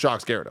 It also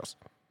shocks Gyarados,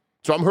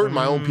 so I'm hurting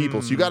my own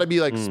people. So you got to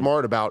be like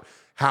smart about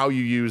how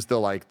you use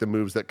the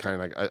moves that kind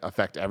of like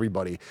affect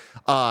everybody.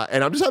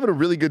 And I'm just having a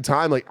really good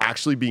time like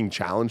actually being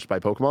challenged by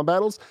Pokemon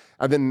battles.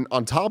 And then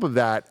on top of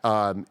that,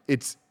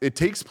 it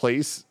takes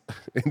place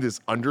in this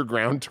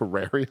underground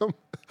terrarium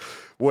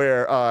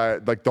where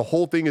like the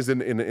whole thing is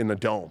in a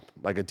dome,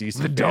 like a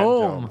DC fan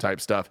dome type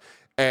stuff.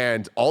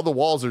 And all the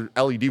walls are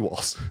LED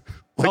walls.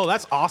 Oh,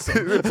 that's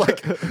awesome. It's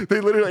like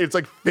it's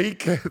like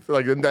fake,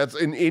 like, and that's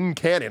in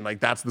canon, like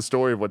that's the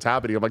story of what's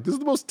happening. I'm like, this is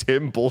the most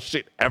Tim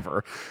bullshit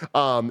ever.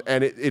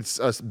 And it's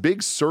a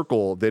big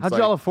circle that's How'd like,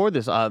 y'all afford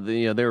this?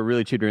 They were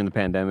really cheap during the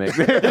pandemic.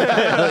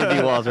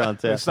 LED walls are on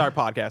sale. Start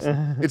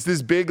podcast. it's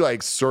this big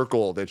like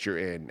circle that you're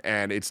in,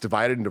 and it's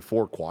divided into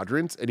 4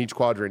 quadrants, and each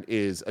quadrant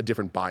is a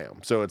different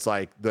biome. So it's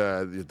like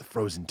the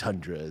frozen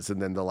tundras,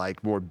 and then the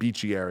like more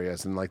beachy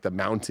areas, and like the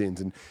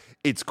mountains, and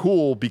it's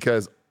cool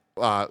because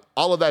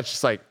all of that's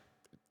just like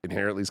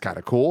inherently is kind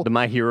of cool. The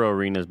My Hero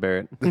arenas,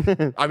 Barrett.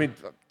 I mean,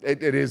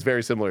 it is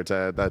very similar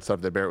to that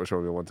stuff that Barrett was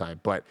showing me one time.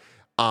 But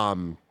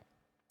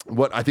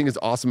what I think is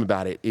awesome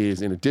about it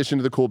is, in addition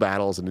to the cool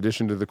battles, in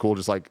addition to the cool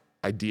just like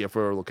idea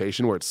for a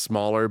location where it's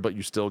smaller, but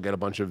you still get a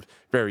bunch of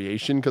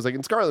variation. Because like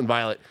in Scarlet and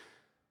Violet,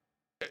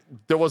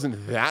 there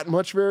wasn't that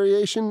much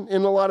variation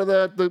in a lot of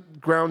the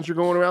grounds you're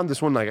going around.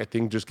 This one, like, I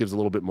think just gives a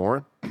little bit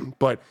more.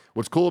 But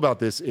what's cool about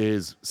this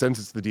is, since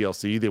it's the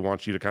DLC, they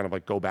want you to kind of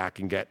like go back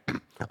and get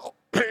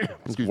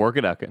Work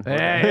it out, kid.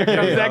 Hey, here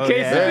comes that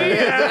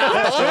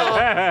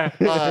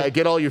quesadilla.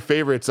 get all your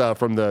favorites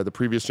from the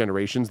previous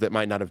generations that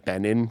might not have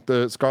been in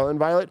the Scarlet and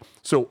Violet.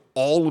 So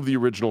all of the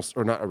originals,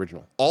 or not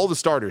original, all the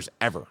starters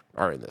ever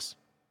are in this.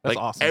 That's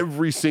like awesome.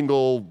 Every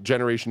single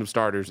generation of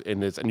starters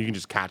in this, and you can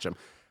just catch them.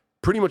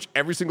 Pretty much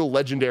every single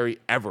legendary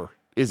ever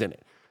is in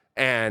it.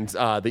 And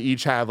they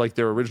each have like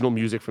their original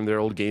music from their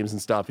old games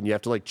and stuff, and you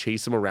have to like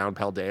chase them around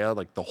Paldea,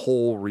 like the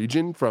whole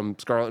region from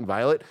Scarlet and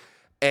Violet.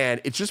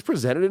 And it's just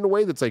presented in a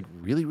way that's like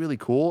really, really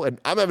cool.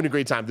 And I'm having a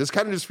great time. This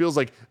kind of just feels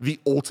like the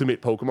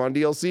ultimate Pokemon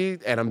DLC,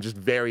 and I'm just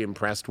very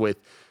impressed with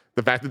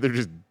the fact that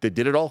they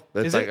did it all.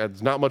 That's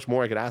there's not much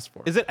more I could ask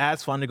for. Is it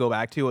as fun to go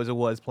back to as it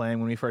was playing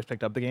when we first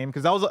picked up the game?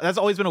 Because that's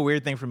always been a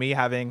weird thing for me,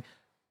 having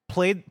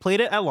played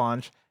it at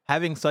launch,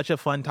 having such a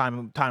fun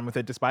time with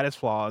it despite its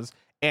flaws,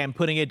 and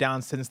putting it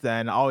down since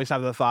then. I always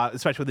have the thought,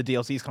 especially with the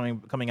DLCs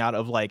coming out,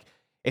 of like,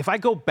 if I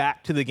go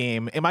back to the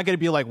game, am I going to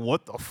be like,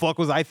 what the fuck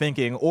was I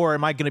thinking? Or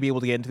am I going to be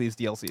able to get into these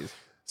DLCs?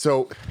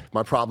 So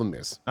my problem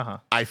is,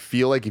 I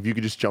feel like if you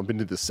could just jump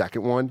into the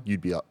second one,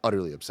 you'd be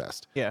utterly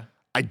obsessed. Yeah.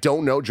 I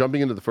don't know.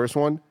 Jumping into the first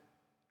one,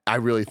 I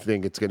really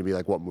think it's going to be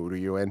like, what mood are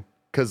you in?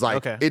 Because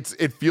like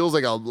it feels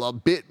like a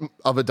bit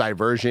of a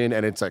diversion,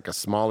 and it's like a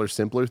smaller,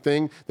 simpler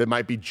thing that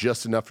might be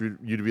just enough for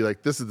you to be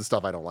like, this is the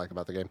stuff I don't like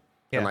about the game.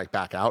 And like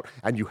back out,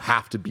 and you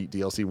have to beat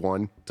DLC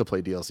 1 to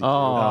play DLC 2.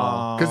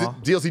 Because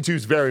DLC 2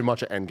 is very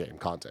much an end game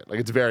content. Like,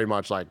 it's very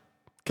much like,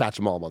 catch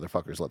them all,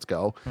 motherfuckers, let's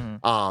go.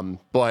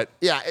 But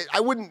yeah, I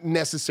wouldn't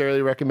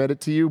necessarily recommend it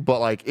to you, but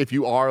like, if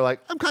you are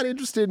like, I'm kind of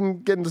interested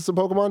in getting to some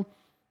Pokemon,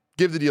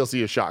 give the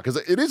DLC a shot, because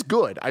it is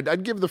good.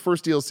 I'd give the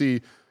first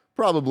DLC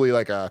probably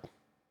like a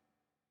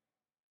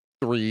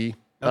 3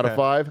 out of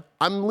 5.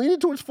 I'm leaning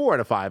towards 4 out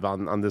of 5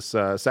 on this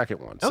second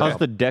one. So How's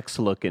the Dex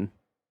looking?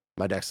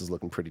 my Dex is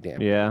looking pretty damn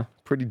good. Yeah.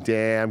 Pretty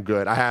damn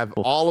good. I have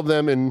all of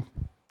them in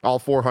all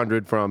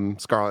 400 from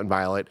Scarlet and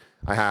Violet.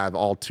 I have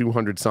all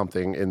 200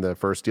 something in the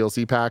first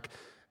DLC pack.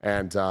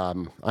 And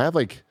I have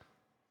like,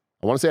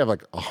 I want to say I have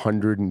like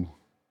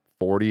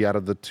 140 out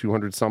of the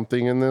 200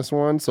 something in this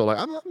one. So like,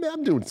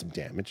 I'm doing some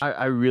damage.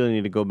 I really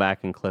need to go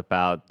back and clip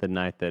out the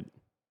night that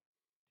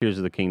Tears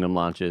of the Kingdom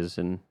launches,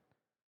 and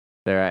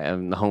there I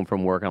am home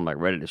from work. I'm like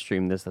ready to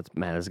stream this. This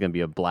is gonna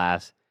be a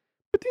blast.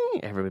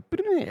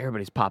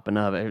 Everybody's popping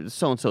up.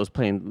 So and so's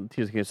playing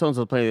Tears of the Kingdom. So and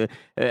so's playing.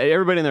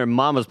 Everybody and their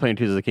mama's playing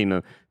Tears of the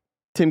Kingdom.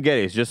 Tim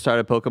Geddes just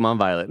started Pokemon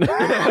Violet.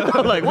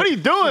 I'm like, what are you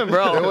doing,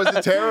 bro? It was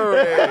a terror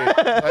raid.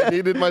 I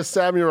needed my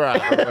samurai.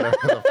 Or whatever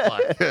the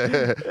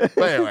fuck.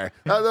 But anyway,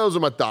 those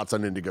are my thoughts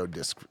on Indigo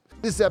Disc.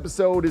 This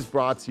episode is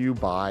brought to you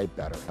by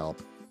BetterHelp.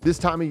 This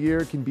time of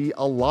year can be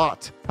a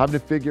lot. Having to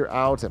figure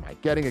out, am I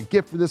getting a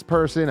gift for this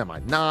person? Am I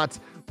not?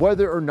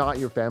 Whether or not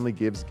your family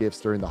gives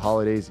gifts during the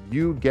holidays,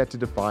 you get to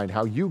define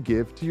how you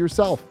give to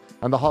yourself.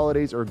 And the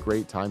holidays are a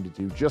great time to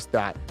do just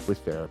that with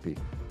therapy.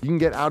 You can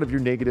get out of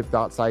your negative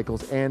thought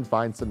cycles and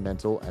find some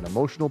mental and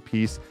emotional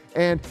peace,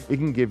 and it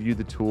can give you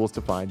the tools to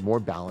find more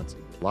balance in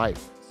your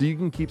life so you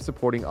can keep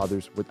supporting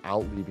others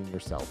without leaving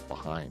yourself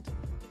behind.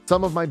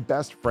 Some of my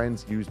best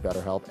friends use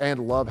BetterHelp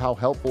and love how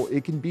helpful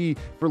it can be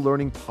for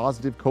learning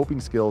positive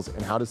coping skills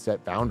and how to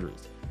set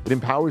boundaries. It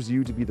empowers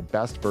you to be the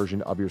best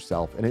version of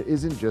yourself, and it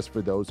isn't just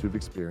for those who've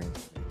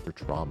experienced your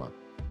trauma.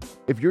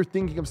 If you're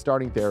thinking of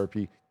starting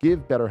therapy,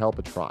 give BetterHelp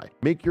a try.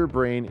 Make your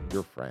brain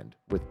your friend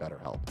with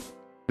BetterHelp.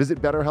 Visit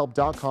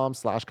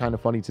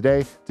BetterHelp.com/kindafunny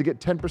today to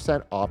get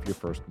 10% off your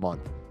first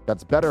month.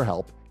 That's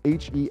BetterHelp,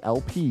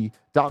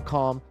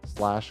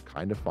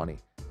 HELP.com/kindafunny.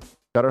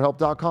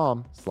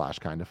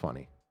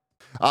 BetterHelp.com/kindafunny.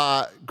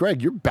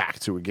 Greg, you're back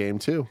to a game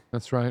too.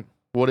 That's right.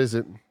 What is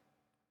it?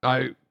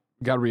 I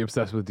got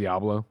re-obsessed with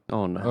Diablo.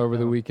 Oh no! Over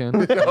the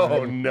weekend.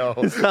 Oh no!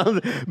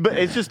 But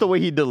it's just the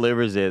way he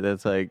delivers it.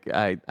 That's like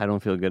I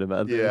don't feel good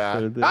about this.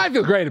 Yeah. I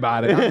feel great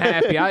about it. I'm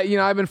happy.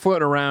 I've been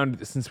floating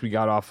around since we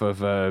got off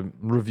of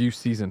review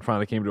season.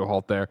 Finally came to a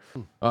halt there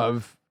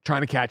of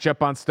trying to catch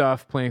up on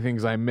stuff, playing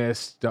things I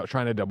missed,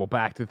 trying to double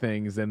back to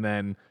things, and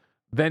then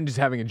just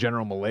having a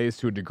general malaise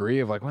to a degree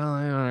of like, well, all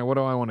right, what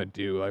do I want to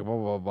do? Like blah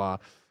blah blah.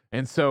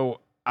 And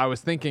so I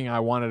was thinking I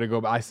wanted to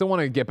go, I still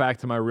want to get back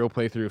to my real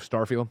playthrough of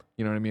Starfield.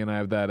 You know what I mean? I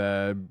have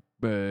that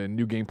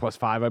new game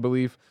 +5, I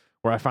believe,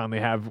 where I finally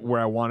have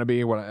where I want to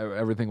be,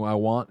 everything I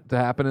want to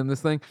happen in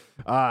this thing.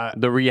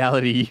 The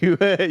reality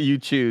you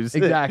choose.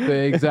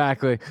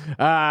 Exactly.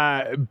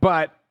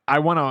 But I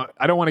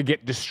don't want to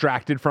get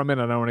distracted from it.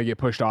 I don't want to get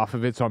pushed off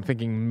of it. So I'm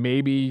thinking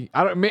maybe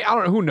I don't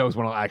know. Who knows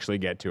when I'll actually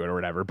get to it or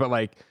whatever. But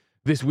like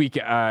this week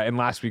and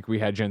last week we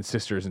had Jen's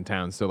sisters in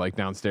town, so like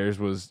downstairs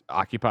was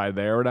occupied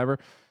there or whatever.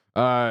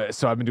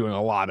 So I've been doing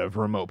a lot of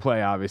remote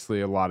play,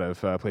 obviously, a lot of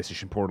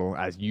PlayStation Portal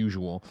as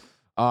usual.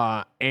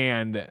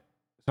 And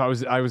so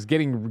I was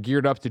getting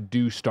geared up to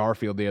do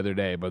Starfield the other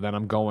day, but then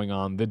I'm going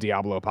on the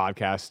Diablo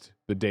podcast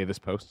the day this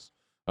posts.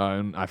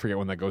 And I forget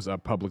when that goes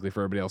up publicly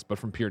for everybody else, but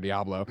from Pure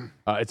Diablo.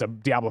 It's a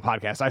Diablo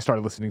podcast I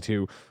started listening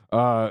to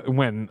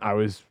when I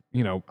was,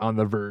 on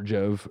the verge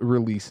of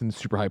release and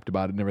super hyped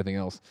about it and everything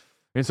else.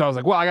 And so I was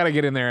like, well, I got to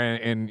get in there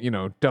and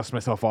dust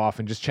myself off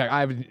and just check.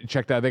 I haven't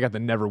checked out. They got the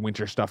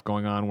Neverwinter stuff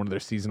going on, one of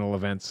their seasonal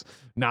events,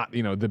 not,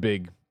 the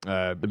big...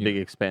 big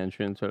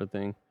expansion sort of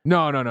thing.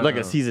 No. Like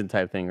a season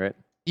type thing, right?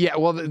 Yeah,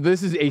 well,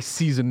 this is a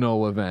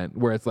seasonal event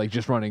where it's like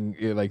just running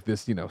like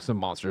this, some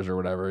monsters or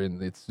whatever,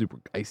 and it's super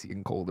icy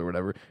and cold or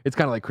whatever. It's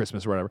kind of like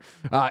Christmas or whatever.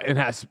 It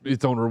has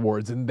its own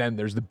rewards, and then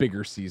there's the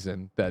bigger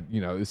season that,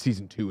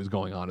 season 2 is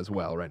going on as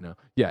well right now.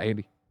 Yeah,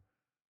 Andy.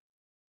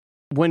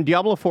 When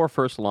Diablo 4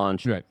 first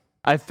launched, right.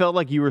 I felt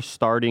like you were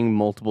starting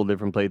multiple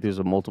different playthroughs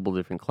of multiple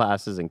different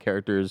classes and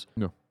characters.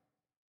 No.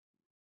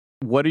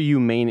 What are you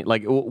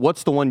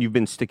what's the one you've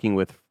been sticking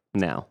with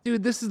now?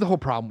 Dude, this is the whole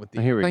problem with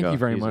these. Here we Thank go. you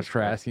very Jesus much for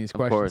Christ. asking these Of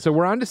questions. course. So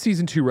we're on to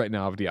season 2 right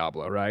now of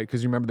Diablo, right?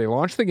 Because you remember they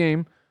launched the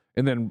game,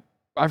 and then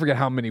I forget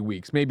how many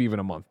weeks, maybe even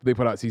a month, they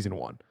put out season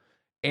 1.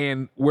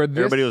 And where this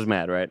Everybody was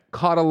mad, right?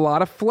 caught a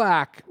lot of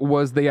flack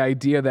was the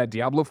idea that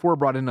Diablo 4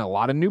 brought in a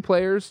lot of new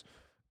players,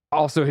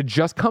 also had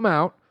just come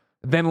out,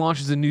 then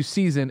launches a new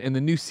season, and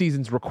the new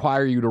seasons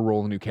require you to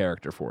roll a new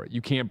character for it.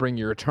 You can't bring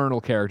your eternal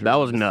character That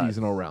was to the nuts.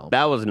 seasonal realm.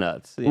 That was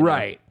nuts.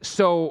 Right.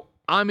 So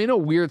I'm in a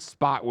weird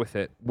spot with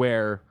it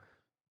where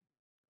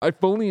I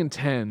fully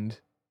intend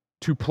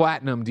to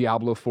platinum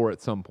Diablo 4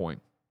 at some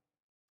point.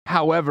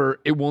 However,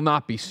 it will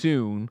not be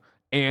soon,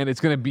 and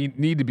it's going to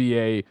need to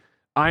be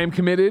I am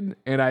committed,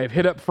 and I have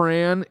hit up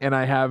Fran, and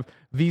I have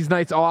these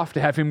nights off to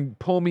have him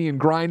pull me and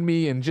grind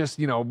me and just,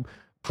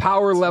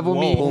 power level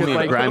me. Pull me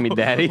and grind me,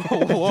 daddy. To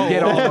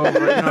get all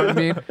over it, you know what I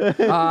mean?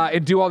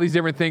 And do all these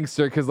different things,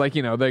 sir, because,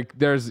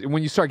 there's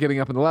when you start getting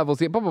up in the levels,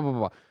 blah, blah, blah,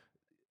 blah.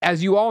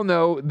 As you all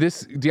know,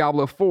 this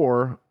Diablo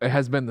 4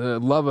 has been the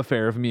love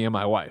affair of me and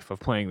my wife,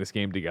 of playing this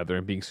game together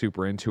and being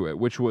super into it,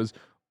 which was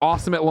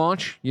awesome at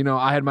launch.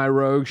 I had my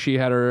rogue, she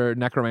had her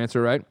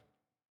necromancer, right?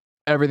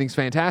 Everything's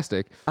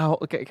fantastic. Oh,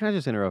 okay. Can I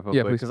just interrupt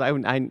real quick? Please.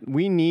 Because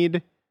we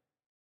need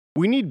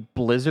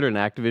Blizzard and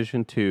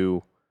Activision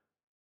to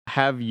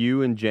have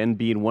you and Jen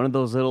be in one of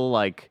those little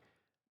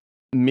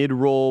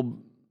mid-roll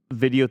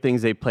video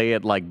things they play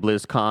at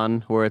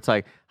BlizzCon, where it's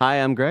like, hi,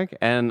 I'm Greg,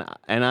 and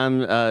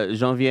I'm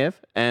Genevieve,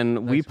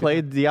 and we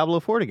played Diablo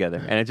 4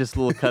 together, and it's just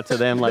a little cut to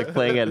them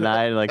playing at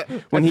night,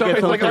 when he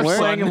gets home from work.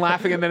 Playing and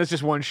laughing, and then it's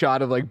just one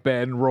shot of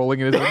Ben rolling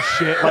in his own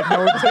shit, no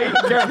one taking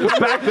care of him.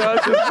 Back to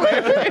us,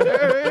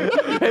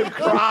 just him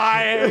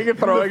crying and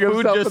throwing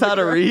Food himself just out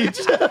of reach.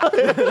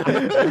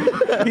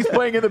 He's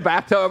playing in the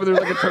bathtub, and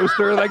there's a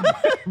toaster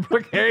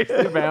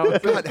precariously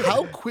balanced. God,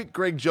 how quick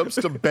Greg jumps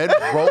to bed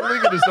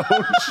rolling in his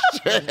own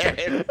shit.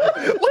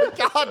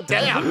 God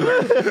damn.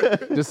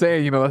 Just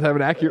saying, let's have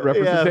an accurate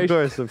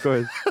representation. Of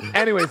course.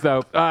 Anyways,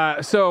 though,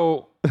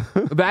 so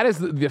that is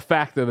the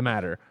fact of the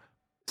matter.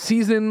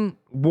 Season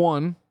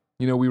 1,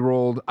 I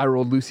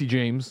rolled Lucy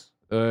James.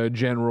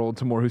 Jen rolled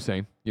Tamor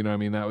Hussein. You know what I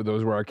mean?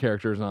 Those were our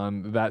characters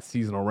on that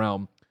seasonal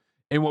realm.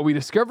 And what we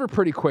discovered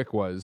pretty quick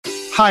was...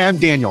 Hi, I'm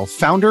Daniel,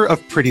 founder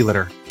of Pretty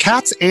Litter.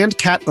 Cats and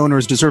cat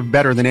owners deserve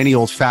better than any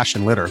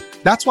old-fashioned litter.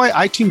 That's why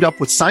I teamed up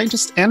with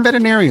scientists and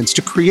veterinarians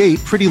to create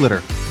Pretty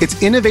Litter.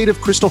 Its innovative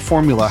crystal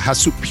formula has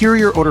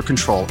superior odor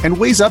control and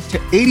weighs up to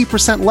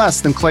 80% less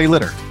than clay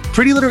litter.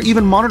 Pretty Litter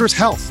even monitors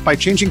health by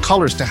changing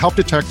colors to help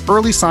detect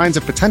early signs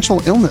of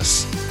potential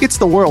illness. It's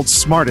the world's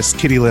smartest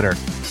kitty litter.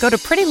 Go to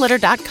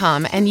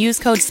prettylitter.com and use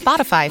code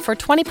SPOTIFY for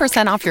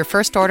 20% off your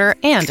first order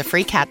and a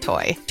free cat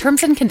toy.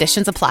 Terms and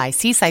conditions apply.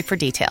 See site for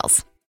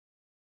details.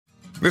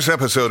 This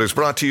episode is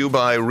brought to you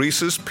by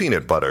Reese's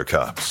Peanut Butter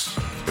Cups.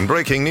 In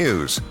breaking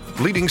news,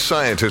 leading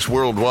scientists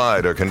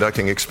worldwide are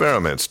conducting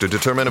experiments to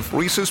determine if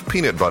Reese's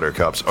Peanut Butter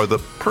Cups are the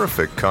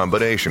perfect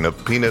combination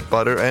of peanut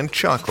butter and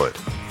chocolate.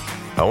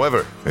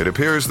 However, it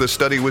appears the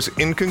study was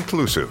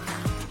inconclusive,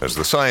 as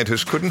the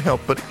scientists couldn't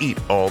help but eat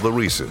all the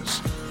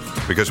Reese's.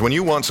 Because when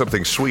you want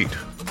something sweet,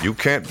 you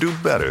can't do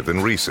better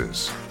than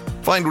Reese's.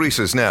 Find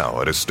Reese's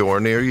now at a store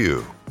near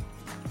you.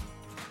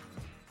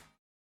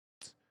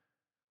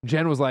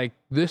 Jen was like,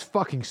 this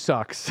fucking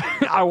sucks.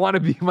 I want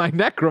to be my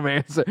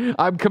necromancer.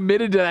 I'm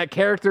committed to that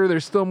character.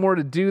 There's still more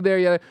to do there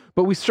yet.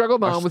 But we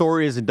struggled on Our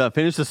story isn't done.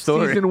 Finish the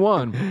story. Season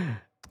 1.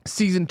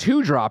 Season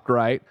 2 dropped,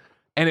 right?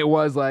 And it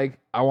was like,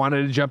 I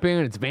wanted to jump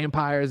in. It's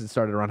vampires. It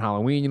started around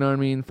Halloween, you know what I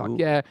mean? Fuck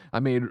yeah. I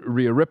made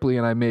Rhea Ripley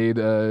and I made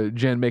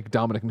Jen make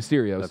Dominic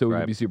Mysterio. So it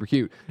would be super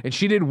cute. And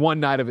she did one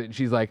night of it and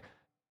she's like,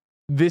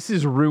 this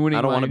is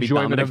ruining my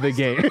enjoyment of the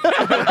game.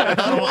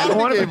 I don't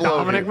want to be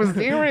Dominic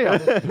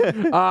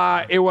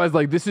Mysterio. It was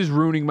like, this is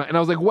ruining my... And I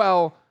was like,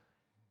 well,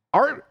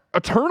 our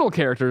eternal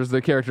characters,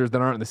 the characters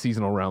that aren't in the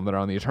seasonal realm, that are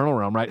on the eternal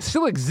realm, right,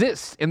 still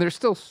exist. And there's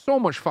still so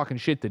much fucking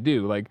shit to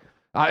do. Like,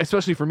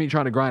 especially for me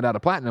trying to grind out a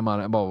platinum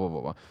on it, blah, blah,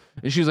 blah, blah.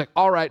 And she was like,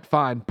 all right,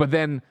 fine. But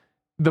then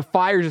the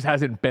fire just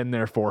hasn't been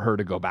there for her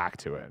to go back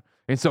to it.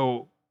 And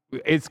so...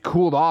 it's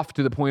cooled off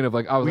to the point of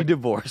like, I was like,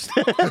 divorced.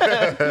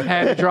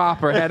 had to drop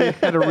her, had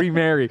to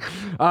remarry.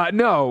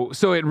 No,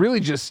 so it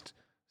really just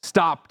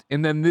stopped.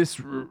 And then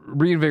this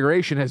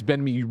reinvigoration has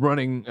been me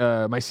running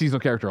my seasonal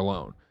character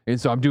alone.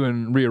 And so I'm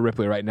doing Rhea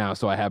Ripley right now.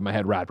 So I have my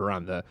head wrapped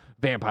around the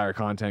vampire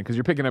content because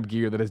you're picking up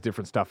gear that has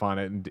different stuff on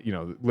it and, you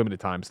know, limited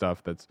time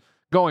stuff that's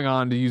going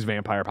on to use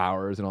vampire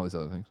powers and all these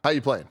other things. How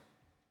you playing?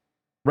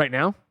 Right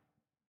now?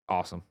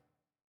 Awesome.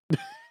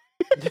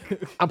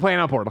 I'm playing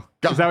on Portal.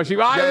 Is that what you?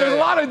 There's a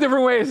lot of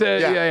different ways.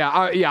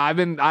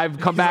 I've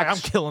come back. Like,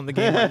 I'm killing the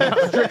game right now.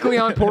 Strictly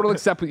on Portal,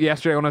 except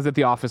yesterday when I was at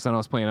the office and I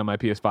was playing on my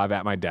PS5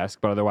 at my desk,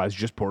 but otherwise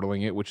just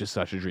portaling it, which is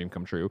such a dream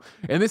come true.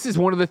 And this is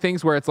one of the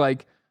things where it's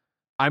like,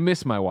 I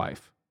miss my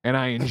wife and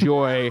I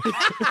enjoyed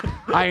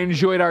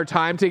our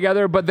time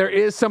together, but there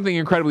is something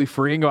incredibly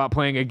freeing about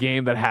playing a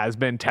game that has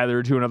been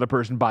tethered to another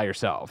person by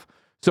yourself.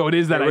 So it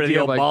is that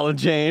idea of like ball and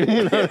chain.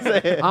 You know what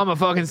I'm saying? I'm a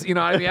fucking, you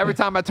know what I mean? Every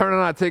time I turn it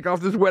on, I take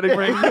off this wedding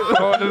ring,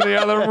 throw it in the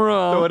other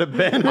room. Throw it a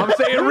Ben. I'm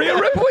saying Rhea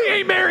Ripley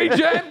ain't married,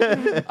 Jen.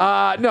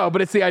 No,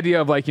 but it's the idea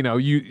of like, you know,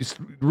 you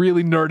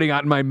really nerding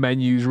out in my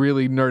menus,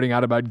 really nerding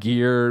out about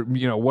gear.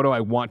 You know, what do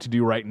I want to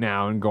do right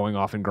now and going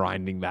off and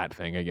grinding that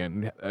thing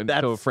again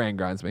until Fran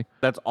grinds me.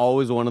 That's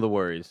always one of the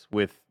worries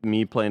with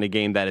me playing a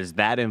game that is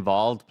that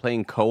involved.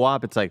 Playing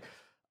co-op, it's like,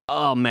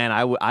 oh man,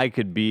 I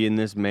could be in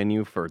this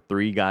menu for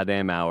 3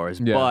 goddamn hours,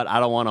 but I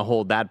don't want to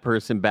hold that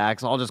person back.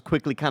 So I'll just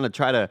quickly kind of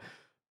try to,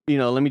 you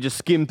know, let me just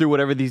skim through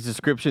whatever these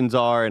descriptions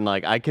are. And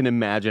like, I can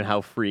imagine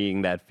how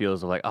freeing that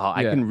feels of like, oh,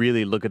 I can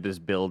really look at this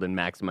build and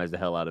maximize the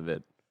hell out of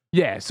it.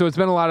 Yeah, so it's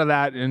been a lot of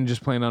that and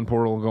just playing on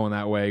Portal, going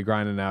that way,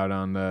 grinding out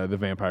on the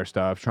vampire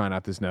stuff, trying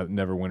out this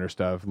Neverwinter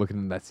stuff,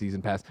 looking at that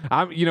season pass.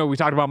 You know, we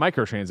talked about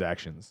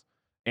microtransactions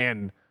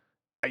and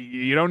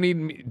you don't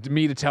need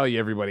me to tell you,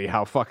 everybody,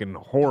 how fucking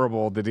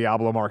horrible the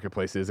Diablo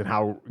marketplace is and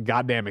how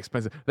goddamn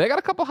expensive. They got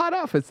a couple hot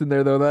outfits in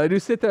there, though, that I do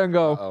sit there and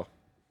go,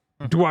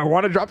 do I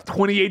want to drop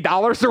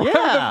 $28 or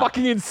whatever the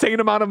fucking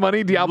insane amount of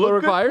money Diablo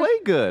requires? Play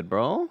good,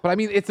 bro. But I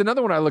mean, it's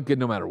another one I look good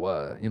no matter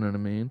what. You know what I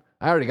mean?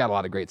 I already got a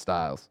lot of great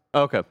styles.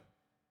 Okay.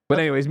 But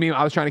anyways,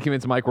 I was trying to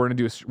convince Mike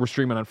we're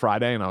streaming on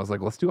Friday, and I was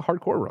like, let's do a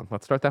hardcore run.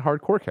 Let's start that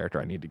hardcore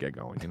character I need to get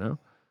going, you know?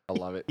 I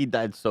love it. He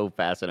died so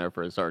fast in our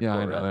first hardcore. Yeah,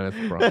 I know. That's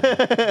the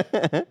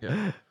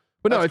problem.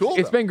 But no,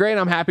 it's been great.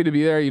 I'm happy to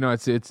be there. You know,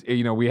 it's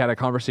you know, we had a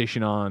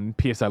conversation on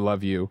PS I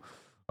Love You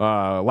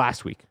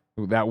last week.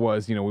 That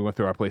was, you know, we went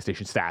through our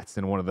PlayStation stats,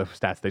 and one of the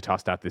stats they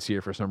tossed out this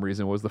year for some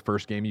reason was the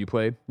first game you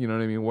played. You know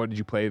what I mean? What did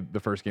you play the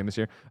first game this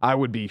year? I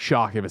would be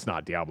shocked if it's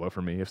not Diablo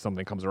for me. If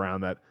something comes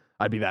around that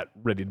I'd be that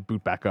ready to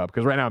boot back up,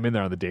 because right now I'm in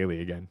there on the daily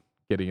again,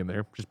 getting in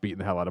there, just beating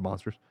the hell out of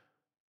monsters.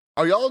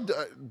 Are y'all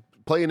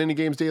playing any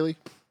games daily?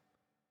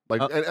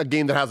 Like a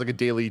game that has like a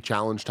daily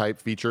challenge type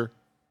feature?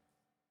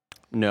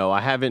 No, I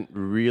haven't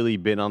really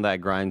been on that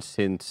grind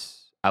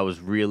since I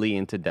was really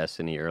into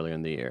Destiny earlier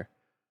in the year.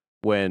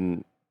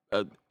 When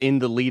in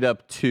the lead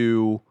up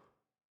to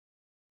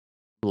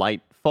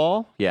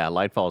Lightfall,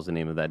 Lightfall is the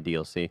name of that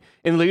DLC.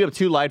 In the lead up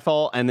to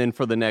Lightfall, and then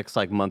for the next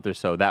like month or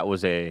so, that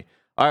was all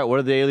right, what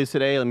are the dailies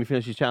today? Let me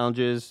finish these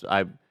challenges.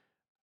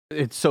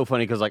 It's so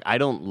funny because like I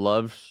don't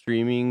love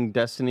streaming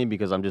Destiny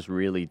because I'm just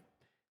really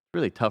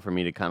tough for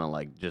me to kind of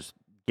like just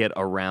get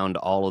around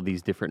all of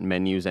these different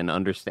menus and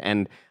understand.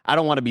 And I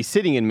don't want to be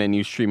sitting in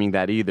menus streaming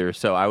that either.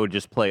 So I would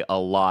just play a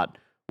lot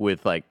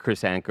with like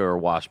Chris Anker or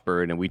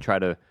Washburn, and we try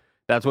to.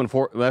 That's when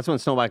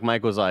Snowback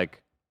Mike was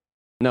like,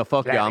 no,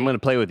 fuck y'all, I'm going to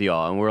play with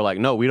y'all. And we're like,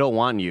 no, we don't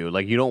want you.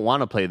 Like, you don't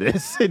want to play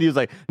this. And he was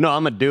like, no,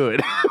 I'm going to do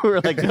it. We're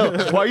like, no,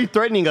 why are you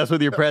threatening us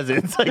with your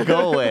presence? Like,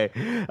 go away.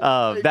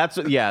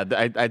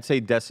 I'd say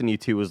Destiny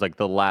 2 was like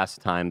the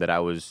last time that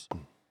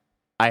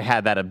I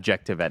had that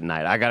objective at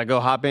night. I got to go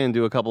hop in,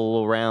 do a couple of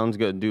little rounds,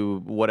 go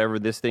do whatever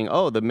this thing.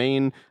 Oh,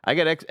 I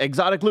get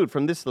exotic loot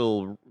from this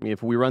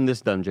if we run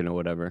this dungeon or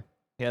whatever.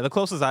 Yeah, the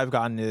closest I've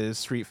gotten is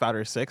Street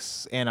Fighter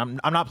 6, and I'm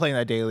not playing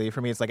that daily.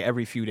 For me, it's like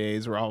every few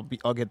days where I'll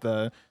get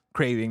the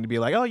craving to be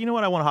like, oh, you know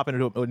what, I want to hop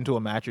into a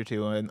match or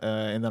two, and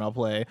then I'll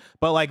play.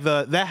 But like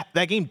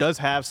that game does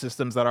have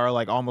systems that are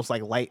like almost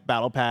like light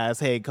battle pass.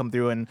 Hey, come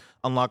through and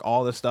unlock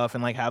all this stuff,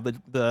 and like have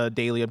the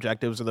daily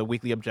objectives or the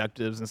weekly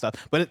objectives and stuff.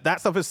 But that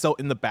stuff is so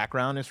in the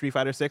background in Street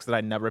Fighter 6 that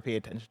I never pay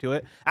attention to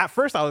it. At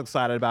first, I was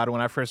excited about it when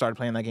I first started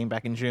playing that game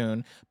back in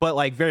June. But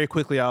like very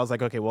quickly, I was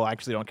like, okay, well, I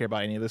actually don't care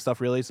about any of this stuff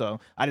really.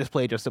 So I just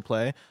play just to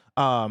play.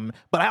 But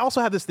I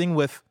also have this thing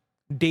with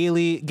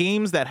daily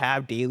games that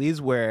have dailies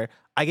where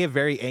I get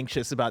very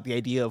anxious about the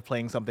idea of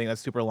playing something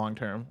that's super long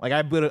term. Like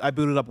I booted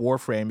up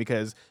Warframe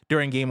because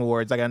during Game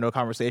Awards I got into a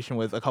conversation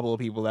with a couple of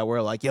people that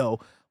were like, "Yo,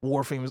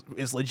 Warframe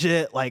is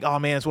legit. Like, oh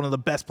man, it's one of the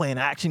best playing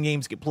action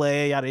games you could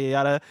play." Yada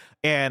yada.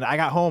 And I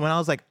got home and I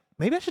was like,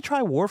 maybe I should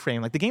try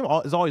Warframe. Like the game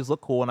has always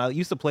looked cool, and I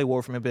used to play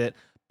Warframe a bit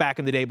back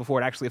in the day before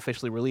it actually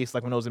officially released.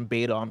 Like when it was in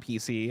beta on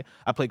PC,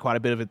 I played quite a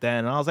bit of it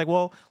then. And I was like,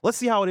 well, let's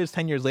see how it is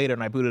 10 years later.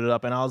 And I booted it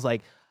up, and I was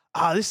like,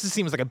 this just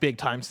seems like a big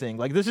time thing.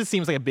 Like this just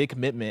seems like a big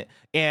commitment,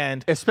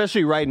 and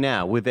especially right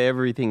now with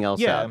everything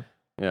else out.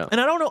 Yeah. And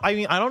I don't know. I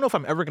mean, I don't know if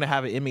I'm ever gonna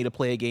have it in me to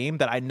play a game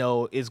that I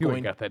know is You going.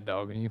 ain't got that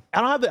dog in you.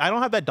 I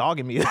don't have that dog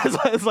in me.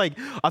 It's like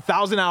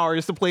 1,000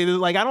 hours to play this.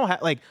 Like I don't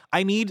have. Like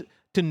I need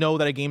to know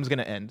that a game's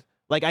gonna end.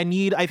 Like I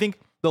think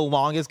the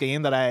longest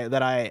game that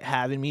I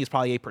have in me is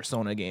probably a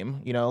Persona game.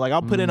 You know, like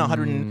I'll put in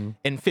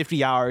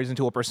 150 hours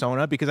into a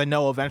Persona because I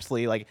know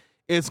eventually like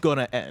it's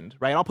gonna end,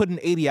 right? I'll put in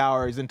 80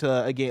 hours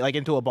into a game, like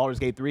into a Baldur's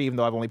Gate 3, even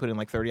though I've only put in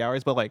like 30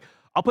 hours. But like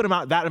I'll put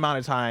that amount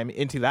of time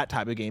into that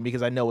type of game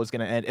because I know it's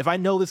gonna end. If I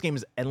know this game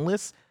is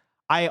endless,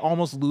 I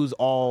almost lose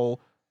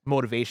all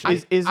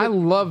motivation. I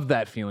love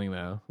that feeling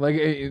though. Like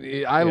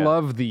I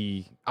love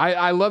the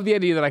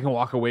idea that I can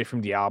walk away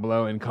from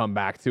Diablo and come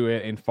back to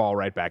it and fall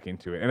right back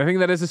into it. And I think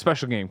that is a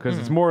special game because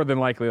it's more than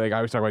likely, like I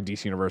always talk about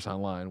DC Universe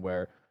Online,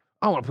 where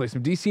I want to play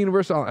some DC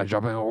Universe Online. I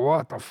jump in,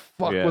 what the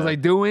fuck was I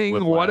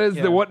doing?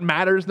 What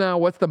matters now?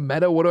 What's the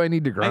meta? What do I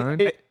need to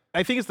grind?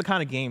 I think it's the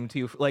kind of game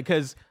too, like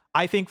because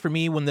I think for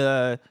me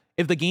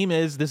if the game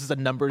this is a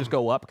numbers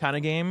go up kind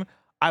of game,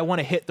 I want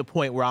to hit the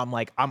point where I'm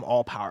like I'm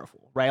all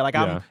powerful, right? Like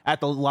I'm at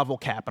the level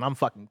cap and I'm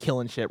fucking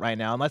killing shit right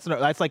now, and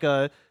that's like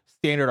a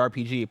standard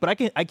RPG. But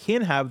I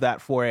can have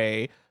that for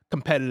a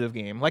competitive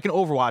game, like an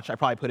Overwatch. I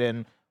probably put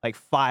in like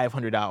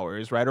 500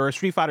 hours, right? Or a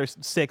Street Fighter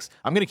 6,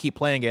 I'm going to keep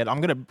playing it. I'm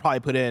going to probably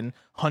put in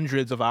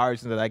hundreds of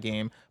hours into that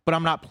game, but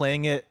I'm not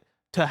playing it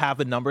to have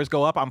the numbers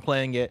go up. I'm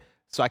playing it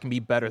so I can be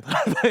better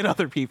than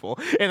other people.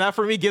 And that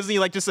for me gives me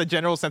like just a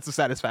general sense of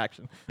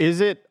satisfaction.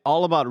 Is it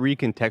all about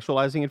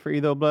recontextualizing it for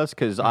you though, Bless?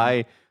 Because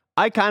I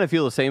kind of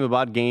feel the same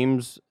about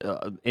games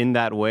in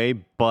that way,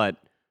 but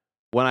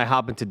when I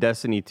hop into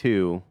Destiny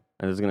 2,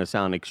 and this is going to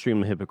sound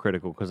extremely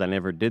hypocritical because I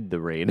never did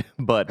the raid,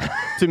 but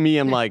to me,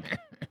 I'm like,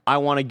 I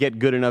want to get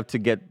good enough to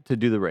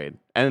do the raid.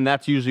 And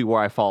that's usually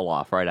where I fall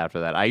off right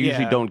after that. I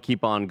usually don't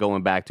keep on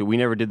going back to, we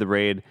never did the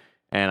raid,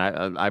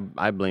 and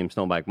I blame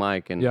Snowback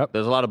Mike, and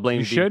there's a lot of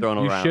blame being thrown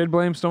around. You should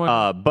blame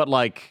Snowback. But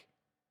like,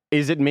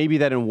 is it maybe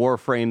that in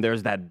Warframe,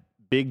 there's that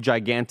big,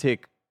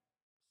 gigantic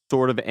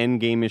sort of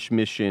endgame-ish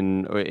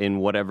mission in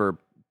whatever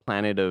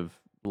planet of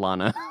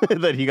Lana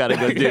that you got to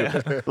go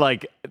do.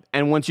 Like,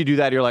 and once you do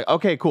that, you're like,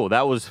 okay, cool.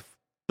 That was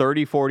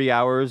 30, 40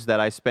 hours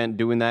that I spent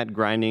doing that,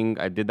 grinding.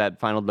 I did that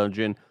final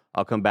dungeon.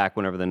 I'll come back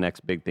whenever the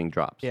next big thing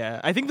drops. Yeah,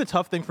 I think the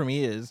tough thing for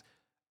me is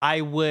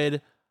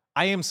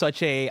I am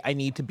such a I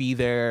need to be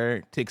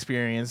there to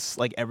experience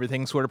like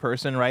everything sort of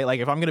person, right? Like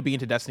if I'm gonna be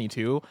into Destiny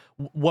 2,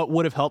 what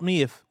would have helped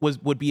me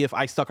would be if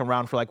I stuck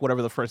around for like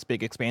whatever the first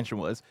big expansion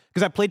was.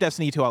 Because I played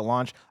Destiny 2 at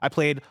launch. I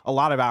played a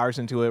lot of hours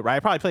into it, right? I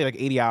probably played like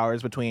 80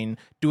 hours between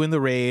doing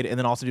the raid and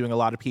then also doing a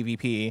lot of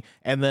PvP.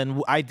 And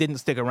then I didn't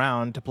stick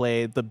around to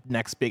play the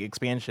next big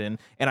expansion,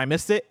 and I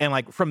missed it. And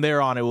like from there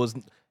on,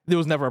 there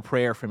was never a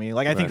prayer for me.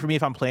 Like I think for me,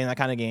 if I'm playing that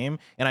kind of game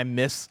and I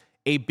miss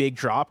a big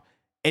drop,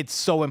 it's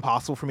so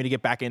impossible for me to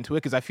get back into it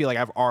because I feel like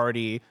I've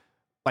already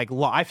I've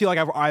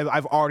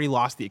already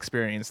lost the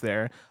experience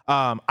there.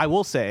 I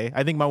will say,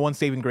 I think my one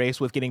saving grace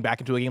with getting back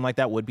into a game like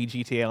that would be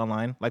GTA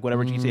Online, like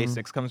whenever GTA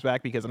 6 comes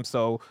back, because I'm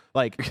so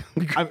like,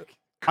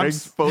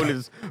 Craig's phone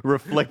is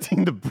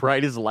reflecting the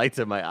brightest lights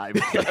in my eye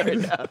right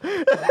now.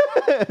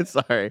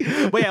 Sorry,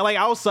 but yeah, like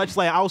I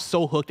was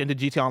so hooked into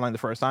GTA Online the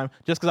first time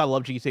just because I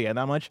love GTA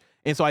that much,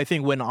 and so I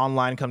think when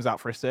Online comes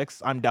out for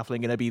 6, I'm definitely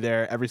gonna be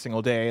there every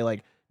single day,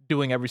 like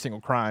doing every single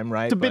crime,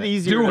 right? It's a bit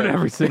easier. Doing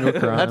every single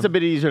crime. That's a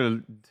bit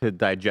easier to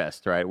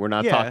digest, right? We're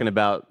not talking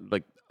about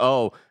like,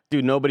 oh,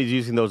 dude, nobody's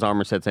using those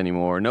armor sets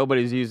anymore.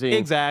 Nobody's using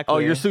exactly. Oh,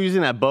 you're still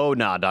using that bow?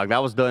 Nah, dog.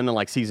 That was done in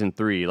like season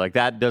 3. Like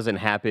that doesn't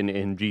happen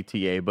in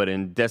GTA, but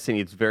in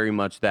Destiny, it's very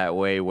much that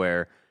way.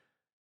 Where,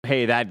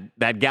 hey, that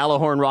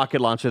Gallahorn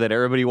rocket launcher that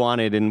everybody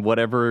wanted in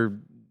whatever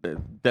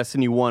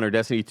Destiny 1 or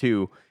Destiny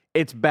 2.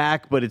 It's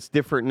back, but it's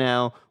different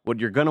now. What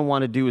you're going to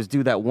want to do is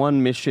do that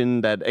one mission,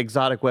 that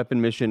exotic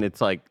weapon mission.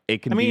 It's like,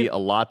 it can be a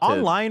lot to...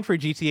 Online for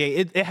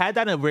GTA, it had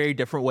that in a very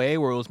different way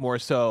where it was more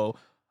so,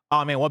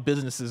 oh man, what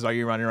businesses are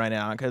you running right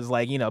now? Because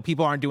like,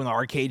 people aren't doing the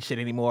arcade shit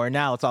anymore.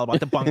 Now it's all about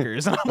the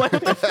bunkers. And I'm like,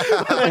 what the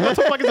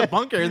fuck is a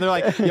bunker? And they're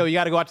like, yo, you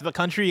got to go out to the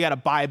country, you got to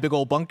buy a big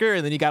old bunker,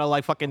 and then you got to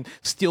like fucking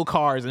steal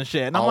cars and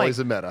shit. And I'm always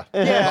like, a meta.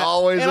 Yeah.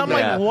 Always and a I'm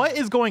meta. like, what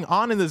is going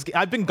on in this game?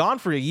 I've been gone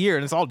for a year,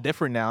 and it's all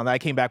different now. And I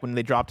came back when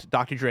they dropped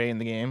Dr. Dre in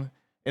the game.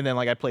 And then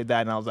like I played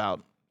that and I was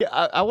out. Yeah,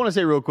 I want to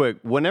say real quick,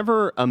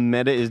 whenever a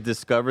meta is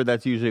discovered,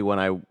 that's usually when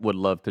I would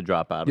love to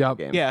drop out of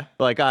the game. Yeah.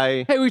 Like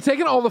Hey, we've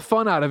taken all the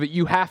fun out of it.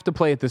 You have to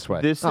play it this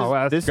way.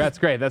 That's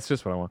great. That's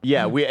just what I want.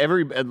 Yeah,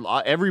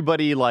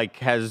 everybody like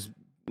has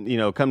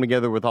come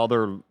together with all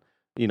their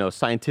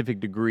scientific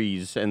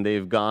degrees, and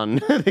they've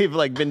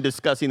like been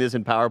discussing this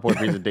in PowerPoint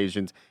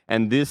presentations,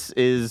 and this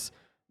is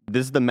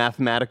the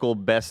mathematical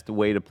best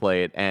way to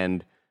play it.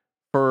 And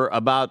for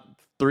about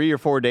 3 or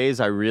 4 days,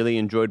 I really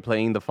enjoyed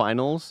playing the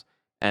finals.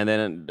 And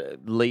then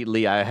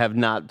lately, I have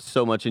not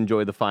so much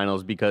enjoyed the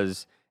finals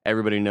because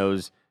everybody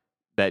knows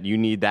that you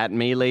need that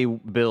melee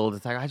build.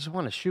 It's like, I just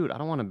want to shoot. I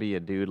don't want to be a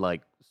dude like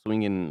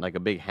swinging like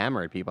a big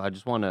hammer at people. I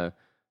just want a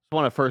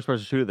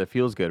first-person shooter that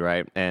feels good,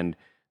 right? And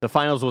the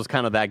finals was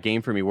kind of that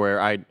game for me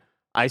where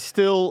I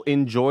still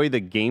enjoy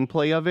the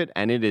gameplay of it,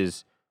 and it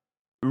is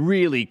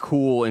really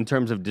cool in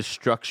terms of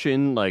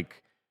destruction.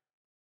 Like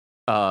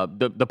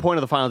the point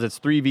of the finals, it's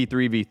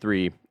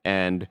 3v3v3,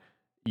 and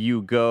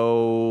you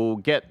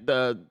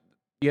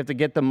have to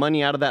get the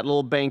money out of that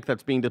little bank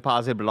that's being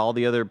deposited, but all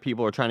the other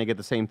people are trying to get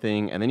the same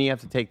thing. And then you have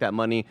to take that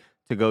money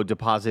to go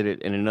deposit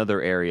it in another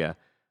area.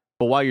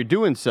 But while you're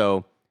doing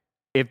so,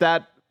 if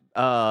that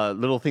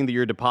little thing that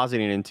you're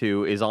depositing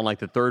into is on like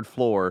the 3rd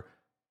floor,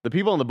 the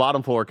people on the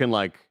bottom floor can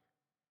like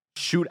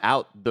shoot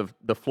out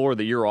the floor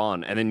that you're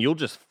on, and then you'll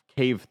just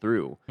cave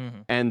through. Mm-hmm.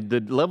 And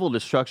the level of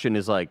destruction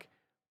is like,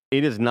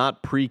 it is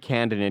not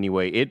pre-canned in any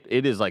way.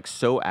 It is like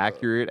so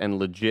accurate and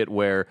legit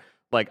where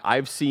like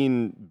I've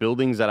seen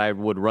buildings that I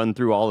would run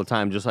through all the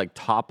time just like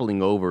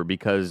toppling over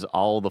because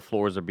all the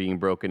floors are being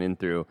broken in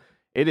through.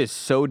 It is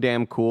so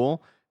damn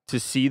cool to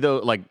see though,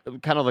 like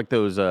kind of like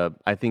those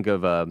I think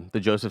of the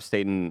Joseph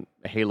Staten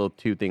Halo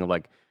 2 thing of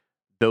like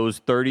those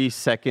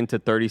 30-second to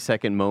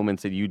 30-second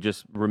moments that you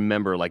just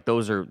remember. Like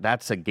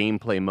that's a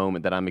gameplay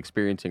moment that I'm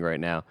experiencing right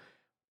now.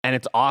 And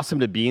it's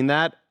awesome to be in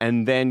that,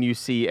 and then you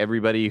see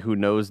everybody who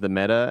knows the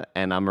meta,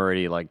 and I'm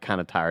already like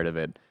kind of tired of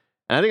it.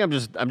 And I think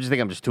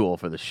I'm just too old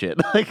for this shit.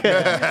 Like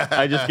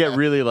I just get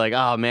really like,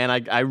 oh man,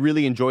 I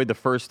really enjoyed the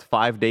first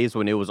 5 days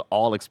when it was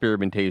all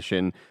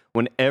experimentation,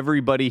 when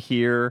everybody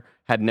here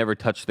had never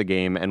touched the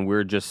game, and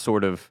we're just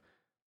sort of,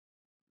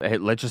 hey,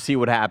 let's just see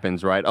what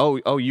happens, right?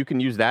 Oh, you can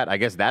use that. I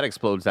guess that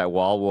explodes that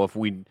wall. Well, if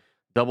we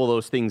double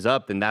those things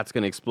up, then that's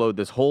going to explode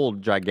this whole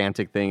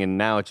gigantic thing. And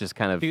now it's just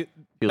kind of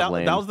that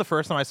was the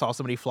first time I saw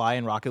somebody fly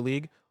in Rocket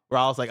League, where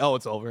I was like, oh,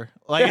 it's over.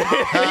 Like,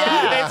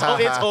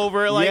 it's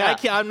over. Like,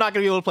 I'm not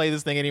gonna be able to play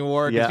this thing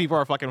anymore because people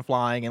are fucking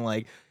flying. And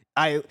like,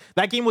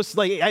 that game was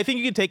like, I think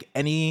you can take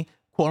any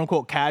quote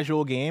unquote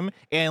casual game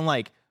and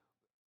like,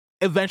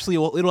 eventually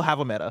it'll have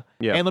a meta,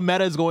 and the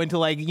meta is going to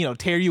like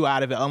tear you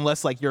out of it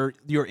unless like you're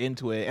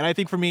into it. And I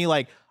think for me,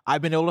 like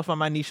I've been able to find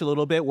my niche a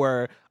little bit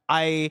where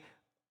I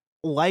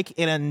like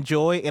and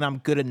enjoy, and I'm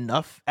good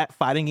enough at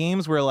fighting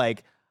games where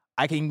like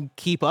I can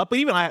keep up. But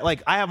even I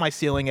have my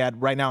ceiling at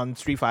right now in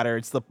Street Fighter.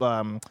 It's the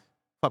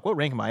what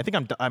rank am I? I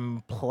think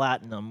I'm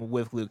platinum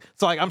with Luke.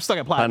 So like I'm stuck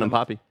at platinum.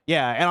 Poppy.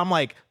 Yeah, and I'm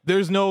like,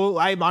 there's no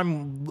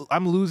I'm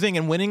losing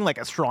and winning like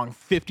a strong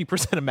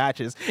 50% of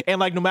matches. And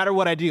like no matter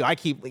what I do, I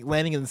keep like,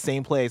 landing in the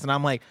same place. And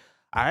I'm like,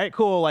 all right,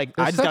 cool. Like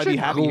I just gotta be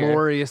happy. It's such a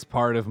glorious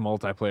part of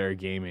multiplayer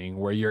gaming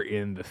where you're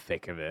in the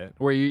thick of it,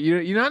 where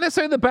you're not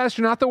necessarily the best,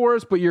 you're not the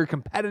worst, but you're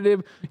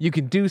competitive. You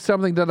can do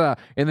something, and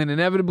then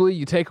inevitably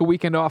you take a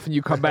weekend off and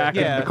you come back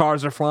and the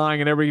cars are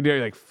flying and everything.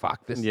 You're like,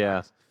 fuck this.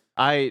 Yeah,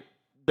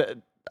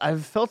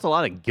 I've felt a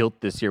lot of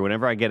guilt this year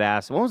whenever I get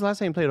asked, when was the last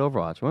time you played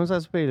Overwatch? When was the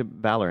last time you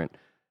played Valorant?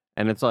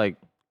 And it's like,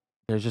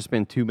 there's just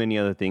been too many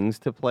other things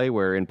to play,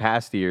 where in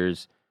past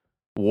years,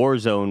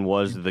 Warzone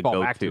was the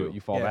go-to. You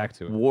fall back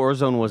to it.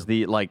 Warzone was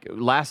the, like,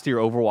 last year,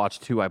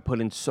 Overwatch 2, I put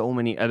in so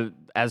many,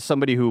 as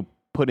somebody who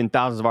put in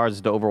thousands of hours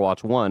into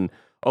Overwatch 1,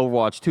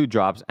 Overwatch 2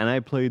 drops, and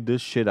I played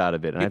this shit out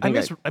of it. And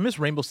I miss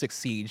Rainbow Six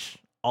Siege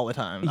all the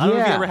time. I don't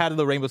know if you ever had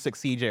the Rainbow Six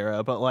Siege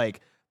era, but,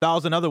 like, that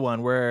was another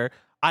one where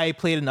I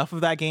played enough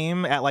of that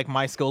game at, like,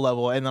 my skill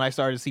level, and then I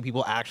started to see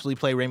people actually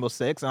play Rainbow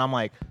Six, and I'm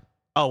like,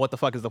 oh, what the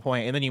fuck is the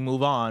point? And then you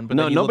move on. But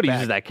no, then you nobody look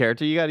uses back. that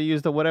character. You got to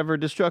use the whatever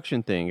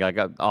destruction thing. Like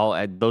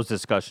those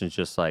discussions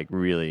just like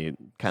really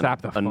kind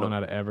Sap the of fun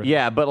out of everything.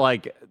 Yeah, but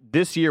like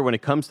this year when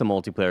it comes to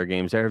multiplayer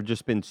games, there have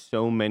just been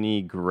so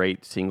many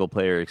great single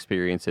player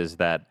experiences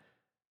that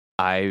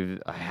I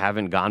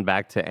haven't gone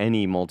back to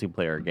any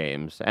multiplayer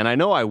games, and I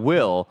know I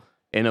will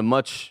in a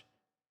much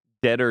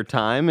deader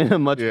time, in a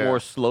much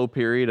more slow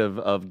period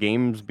of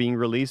games being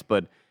released.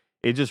 But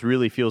it just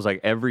really feels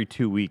like every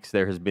 2 weeks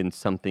there has been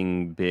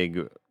something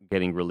big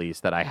getting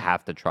released that I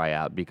have to try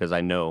out because I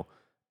know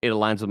it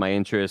aligns with my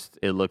interest.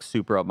 It looks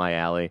super up my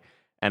alley,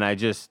 and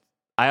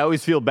I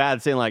always feel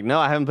bad saying like, no,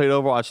 I haven't played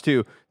Overwatch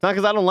 2. It's not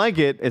because I don't like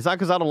it. It's not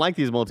because I don't like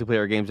these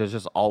multiplayer games. There's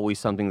just always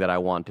something that I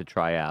want to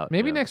try out.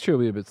 Maybe next year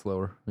will be a bit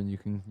slower, and you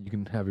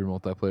can have your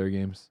multiplayer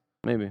games.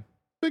 Maybe.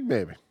 Big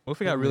maybe. What if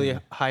we got really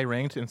high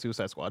ranked in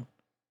Suicide Squad?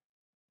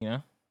 You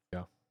know?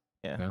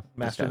 Yeah.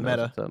 Master of the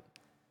meta.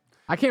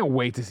 I can't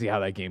wait to see how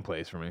that game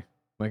plays for me.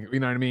 Like, you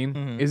know what I mean?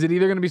 Mm-hmm. Is it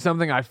either going to be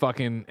something I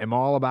fucking am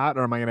all about,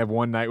 or am I going to have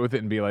one night with it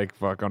and be like,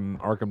 fuck, on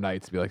Arkham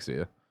Knights, be like, see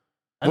ya?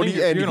 What do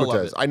you, Andy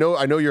Cortez? I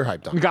know you're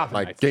hyped on Gotham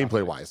like Knights,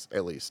 gameplay wise,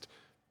 at least.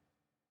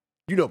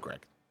 You know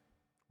Greg.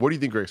 What do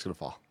you think Greg's gonna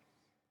fall?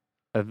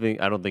 I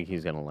don't think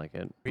he's gonna like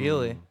it.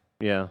 Really?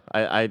 Yeah.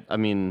 I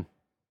mean,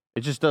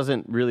 it just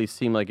doesn't really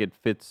seem like it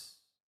fits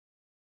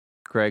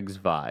Greg's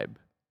vibe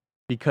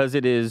because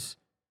it is.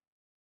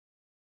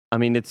 I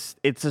mean, it's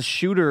a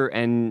shooter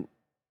and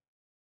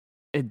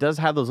it does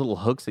have those little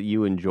hooks that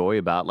you enjoy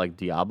about like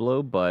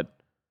Diablo, but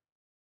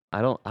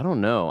I don't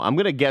know. I'm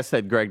gonna guess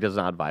that Greg does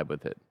not vibe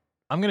with it.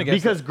 I'm gonna guess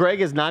because Greg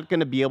is not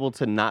gonna be able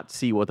to not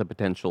see what the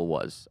potential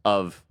was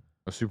of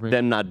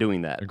them not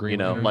doing that. You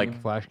know,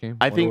 like Flash game.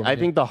 I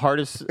think the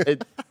hardest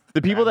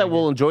the people that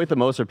will enjoy it the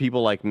most are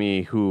people like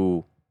me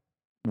who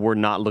were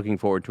not looking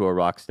forward to a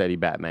Rocksteady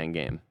Batman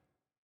game.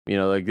 You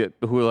know, like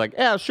who are like,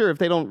 yeah, sure. If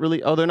they don't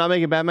really, they're not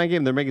making a Batman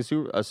game. They're making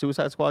a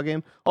Suicide Squad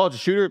game. Oh, it's a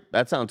shooter.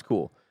 That sounds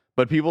cool.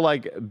 But people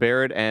like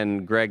Barrett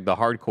and Greg, the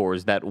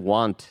hardcores that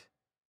want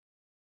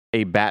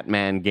a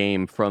Batman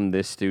game from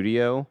this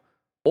studio,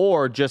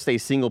 or just a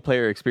single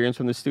player experience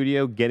from the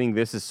studio, getting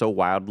this is so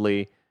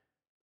wildly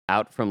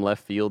out from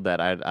left field that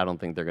I don't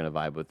think they're going to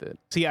vibe with it.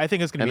 See, I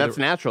think it's going to and be... that's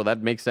natural.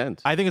 That makes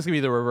sense. I think it's going to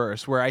be the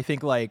reverse, where I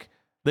think, like,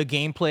 the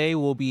gameplay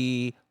will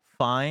be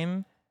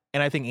fine,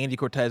 and I think Andy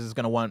Cortez is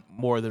going to want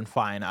more than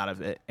fine out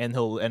of it, and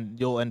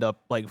you'll end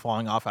up, like,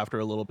 falling off after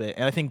a little bit.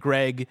 And I think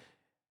Greg,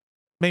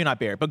 maybe not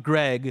Barrett, but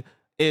Greg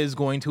is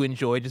going to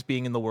enjoy just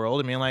being in the world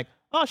and being like,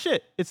 oh,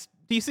 shit, it's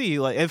DC.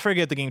 Like, I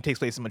forget if the game takes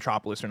place in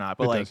Metropolis or not,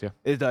 but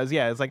it does.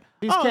 Yeah, it's like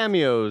these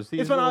cameos.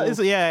 These and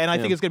I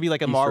think it's gonna be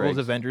like a Easter Marvel's eggs.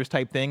 Avengers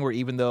type thing, where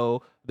even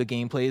though the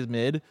gameplay is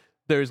mid,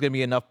 there's gonna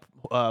be enough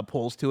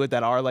pulls to it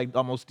that are like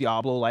almost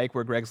Diablo like,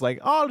 where Greg's like,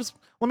 oh, just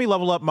let me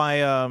level up my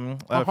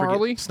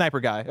Harley sniper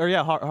guy, or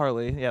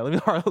Harley. Yeah, let me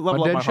level up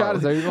my Deadshot.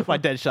 Is that you go for? my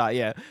Deadshot.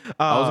 Yeah,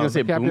 I was gonna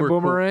say Captain Boomer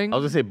Boomerang? I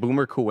was gonna say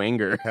Boomer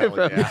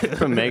Kuwanger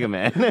from Mega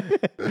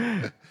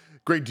Man.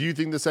 Greg, do you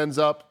think this ends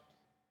up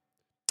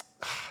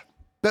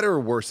better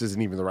or worse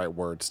isn't even the right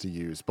words to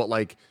use, but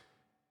like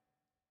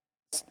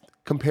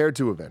compared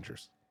to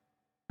Avengers?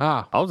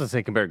 I was gonna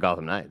say compared to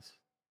Gotham Knights.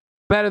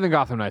 Better than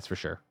Gotham Knights for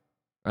sure.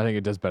 I think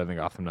it does better than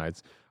Gotham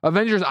Knights.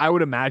 Avengers, I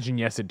would imagine,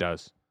 yes, it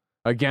does.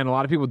 Again, a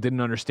lot of people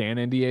didn't understand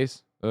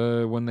NDAs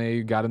when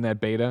they got in that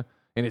beta,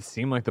 and it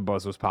seemed like the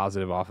buzz was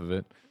positive off of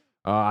it.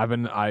 I have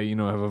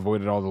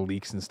avoided all the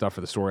leaks and stuff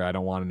for the story. I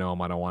don't want to know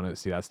them. I don't want to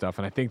see that stuff.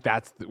 And I think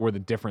that's where the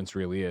difference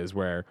really is,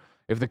 where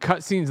if the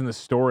cutscenes in the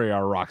story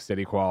are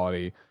Rocksteady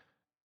quality,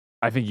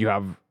 I think you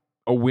have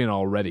a win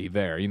already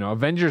there. You know,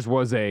 Avengers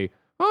was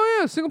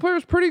single player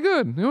was pretty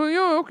good.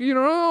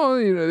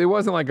 It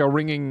wasn't like a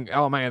ringing,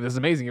 oh man, this is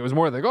amazing. It was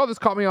more like, oh, this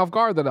caught me off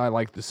guard that I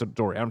liked the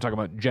story. I'm talking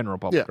about general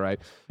public, right?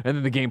 And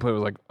then the gameplay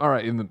was like, all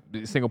right. And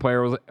the single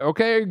player was like,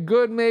 okay,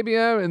 good, maybe.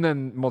 And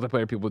then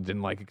multiplayer people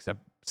didn't like, except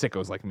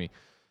sickos like me.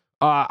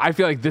 I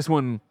feel like this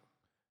one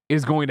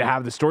is going to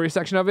have the story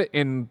section of it,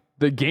 and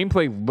the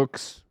gameplay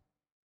looks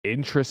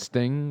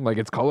interesting. Like,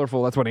 it's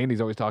colorful. That's what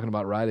Andy's always talking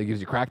about, right? It gives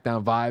you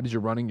Crackdown vibes.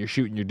 You're running, you're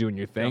shooting, you're doing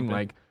your thing. Okay.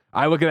 Like,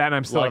 I look at that and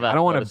I'm still like, I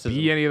don't want to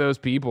be any of those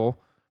people,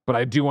 but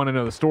I do want to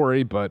know the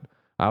story. But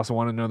I also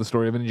want to know the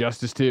story of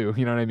Injustice 2.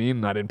 You know what I mean?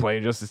 And I didn't play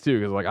Injustice 2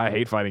 because, like, I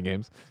hate fighting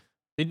games.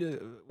 And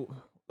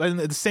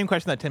the same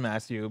question that Tim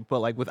asked you, but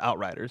like with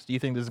Outriders, do you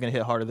think this is going to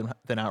hit harder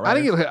than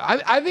Outriders?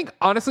 I think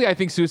honestly, I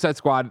think Suicide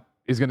Squad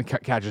is going to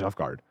catch us off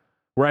guard.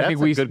 Where I think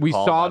we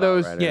saw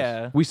those,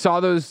 we saw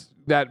those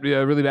that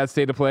really bad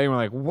state of play, and we're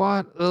like,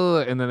 what?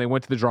 Ugh. And then they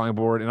went to the drawing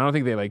board, and I don't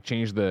think they like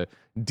changed the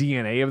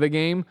DNA of the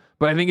game,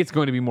 but I think it's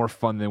going to be more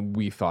fun than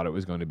we thought it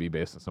was going to be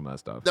based on some of that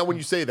stuff. Now, when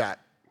you say that,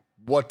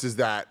 what does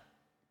that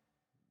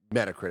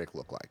Metacritic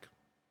look like?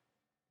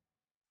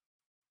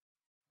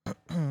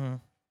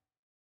 I'm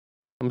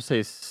gonna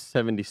say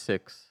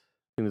 76.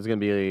 I think there's gonna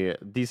be a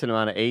decent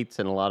amount of 8s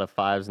and a lot of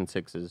 5s and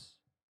 6s.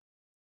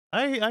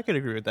 I could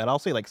agree with that. I'll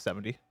say like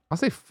 70. I'm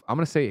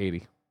gonna say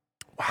 80.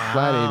 Wow.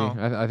 Flat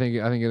 80. I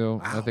think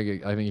Wow. I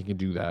think you can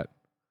do that.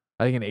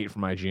 I think an 8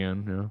 from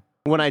IGN. You know?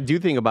 When I do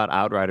think about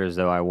Outriders,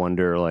 though, I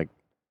wonder, like,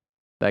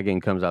 that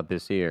game comes out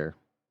this year.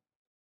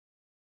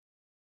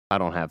 I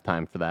don't have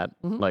time for that.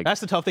 Like,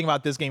 That's the tough thing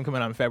about this game coming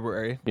out in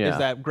February, Yeah. is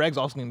that Greg's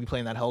also going to be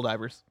playing that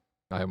Helldivers.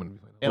 I am going to be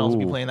playing that. And also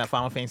be Ooh. playing that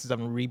Final Fantasy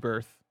VII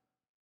Rebirth.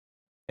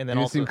 And then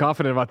You also... seem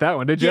confident about that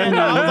one, did you? Yeah,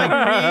 no, I was like,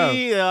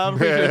 I'm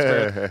pretty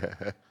sure it's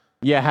great.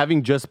 yeah,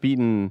 having just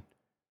beaten...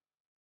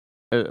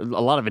 a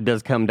lot of it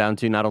does come down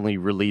to not only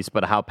release,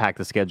 but how packed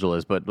the schedule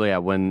is. But yeah,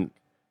 when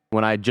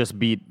I just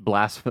beat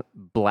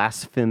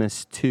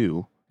Blasphemous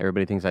 2...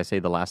 Everybody thinks I say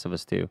The Last of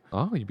Us 2.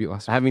 Oh, you beat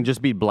Last of Us. Having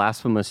just beat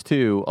Blasphemous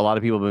 2, a lot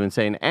of people have been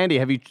saying, Andy,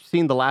 have you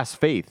seen The Last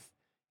Faith?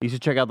 You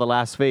should check out The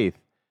Last Faith.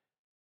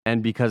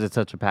 And because it's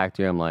such a packed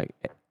year, I'm like,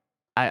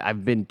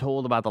 I've been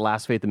told about The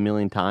Last Faith a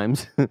million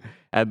times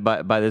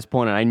by this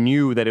point, and I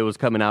knew that it was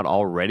coming out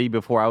already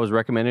before I was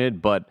recommended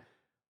it, but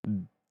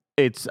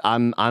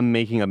I'm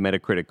making a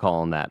Metacritic call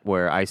on that,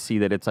 where I see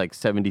that it's like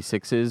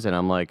 76s, and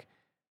I'm like,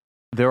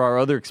 there are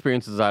other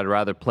experiences I'd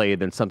rather play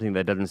than something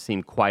that doesn't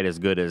seem quite as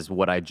good as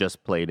what I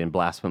just played in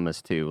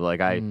Blasphemous 2.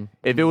 Like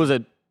if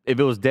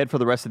it was dead for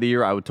the rest of the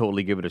year, I would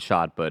totally give it a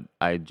shot, but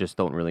I just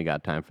don't really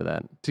got time for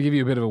that. To give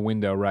you a bit of a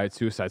window, right?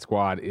 Suicide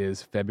Squad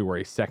is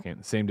February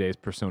 2nd, same day as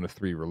Persona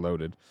 3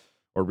 Reloaded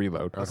or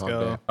Reload. Let's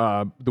go.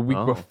 The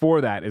week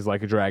before that is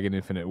Like a Dragon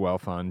Infinite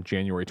Wealth on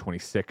January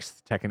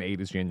 26th. Tekken 8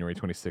 is January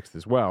 26th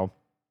as well.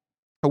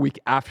 A week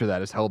after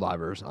that is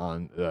Helldivers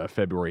on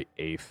February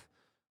 8th.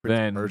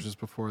 Then Persia's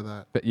before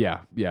that. Yeah.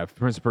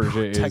 Prince of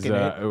Persia is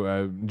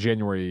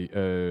January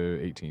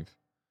 18th.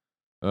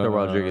 So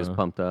Rodriguez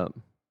pumped up.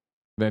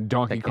 Then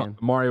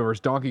Mario vs.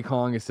 Donkey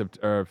Kong is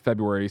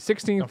February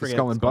 16th.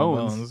 Skull and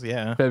Bones,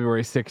 yeah.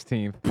 February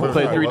 16th. We'll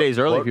play 3 days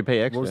early if you pay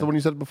extra. What was the one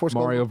you said before?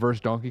 Mario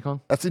vs. Donkey Kong.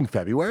 That's in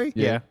February?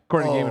 Yeah.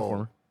 According to Game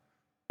Informer.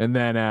 And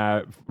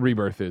then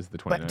Rebirth is the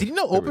 29th. But did you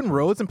know Open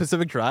Roads and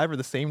Pacific Drive are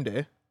the same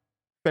day?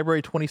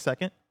 February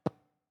 22nd?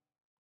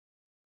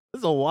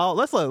 That's a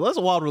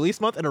wild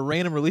release month and a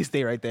random release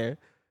day right there.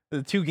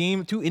 The two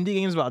indie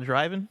games about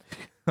driving.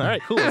 All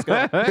right, cool. Let's go.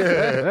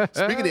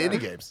 Speaking of indie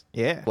games,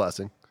 yeah,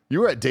 blessing. You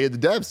were at Day of the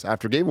Devs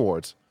after Game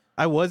Awards.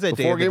 I was at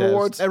Before Day of Game the Devs.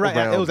 Awards.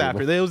 Right, it was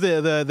after. It was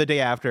the day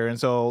after, and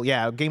so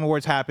yeah, Game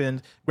Awards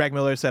happened. Greg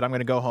Miller said, "I'm going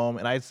to go home,"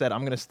 and I said,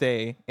 "I'm going to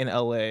stay in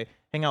LA,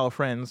 hang out with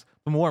friends."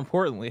 But more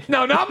importantly,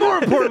 no, not more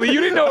importantly.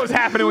 You didn't know what was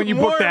happening when you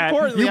booked that.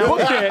 You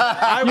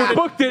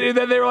booked it, and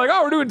then they were like,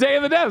 "Oh, we're doing Day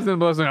of the Devs,"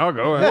 and I was like, "I'll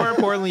go." More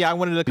importantly, I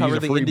wanted to cover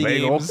the indie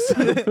games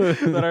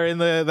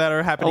that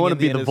are happening. I want to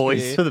be the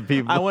voice of the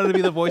people. I wanted to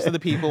be the voice of the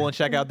people and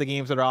check out the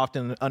games that are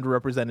often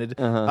underrepresented.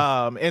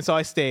 And so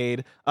I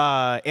stayed,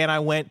 and I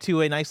went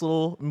to a nice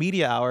little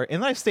media hour,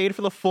 and I stayed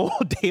for the full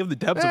Day of the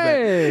Devs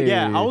event.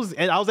 Yeah, I was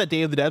at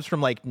Day of the Devs from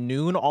like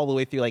noon all the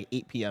way through like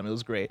 8 p.m. It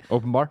was great.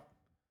 Open bar.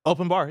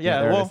 Open bar,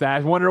 yeah. There it is. I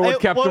wonder what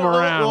kept them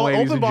around,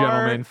 ladies and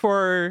gentlemen.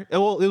 It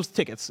was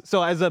tickets.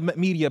 So as a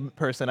media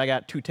person, I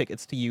got 2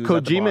 tickets to use.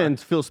 Kojima and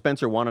Phil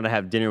Spencer wanted to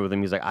have dinner with him.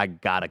 He's like, I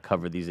gotta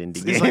cover these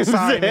indie games. He's like,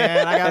 sorry,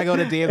 man, I gotta go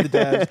to Day of the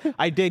Devs.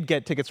 I did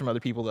get tickets from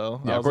other people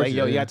though. I was like,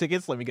 yo, you got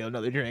tickets? Let me get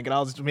another drink. And I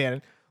was just,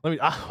 man,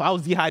 I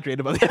was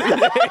dehydrated by the end of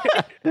the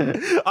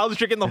day. I was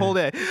drinking the whole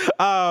day.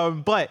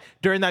 But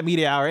during that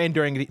media hour and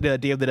during the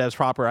Day of the Devs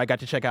proper, I got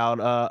to check out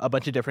a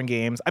bunch of different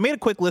games. I made a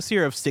quick list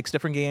here of 6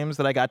 different games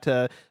that I got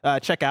to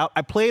check out.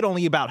 I played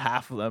only about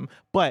half of them,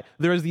 but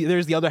there's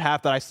the other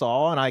half that I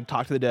saw, and I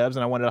talked to the devs, and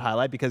I wanted to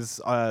highlight because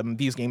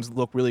these games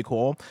look really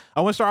cool.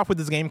 I want to start off with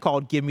this game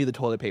called Give Me the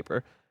Toilet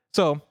Paper.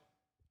 So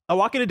I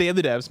walk into Day of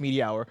the Devs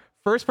media hour.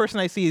 First person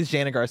I see is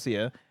Janet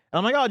Garcia. And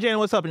I'm like, oh, Janet,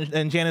 what's up?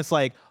 And Janet's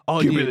like,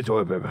 oh, give me the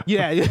toilet paper.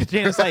 Yeah,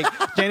 Janet's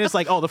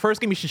like, oh, the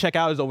first game you should check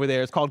out is over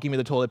there. It's called Give Me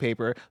the Toilet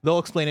Paper. They'll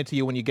explain it to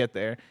you when you get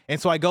there.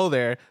 And so I go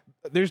there.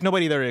 There's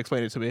nobody there to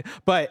explain it to me.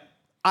 But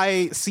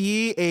I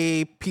see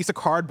a piece of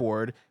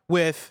cardboard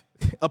with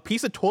a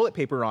piece of toilet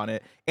paper on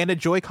it and a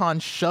Joy-Con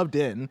shoved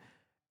in.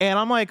 And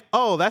I'm like,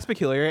 oh, that's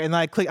peculiar. And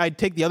I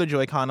take the other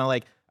Joy-Con,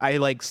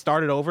 I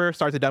start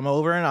the demo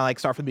over, and I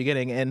start from the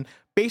beginning. And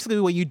basically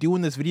what you do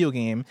in this video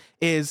game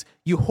is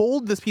you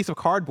hold this piece of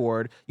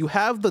cardboard, you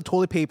have the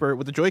toilet paper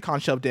with the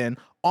Joy-Con shoved in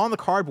on the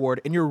cardboard,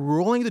 and you're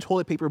rolling the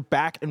toilet paper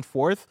back and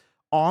forth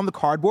on the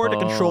cardboard to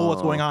control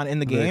what's going on in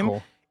the game.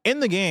 Cool. In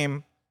the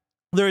game,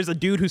 there's a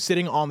dude who's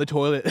sitting on the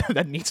toilet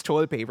that needs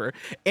toilet paper,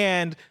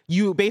 and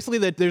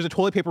there's a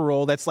toilet paper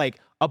roll that's like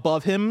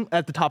above him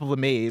at the top of a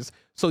maze.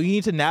 So you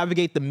need to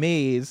navigate the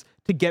maze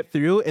to get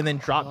through and then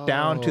drop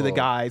down to the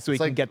guy so he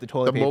can get the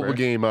toilet paper. The mobile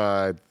game,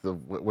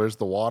 where's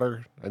the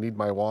water? I need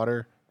my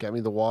water. Get me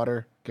the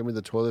water. Get me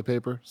the toilet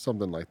paper.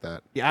 Something like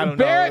that. Yeah, I don't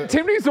Barrett, know.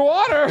 Tim needs the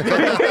water.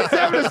 He's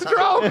having a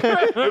stroke.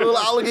 The little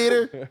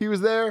alligator. He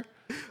was there.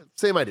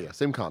 Same idea,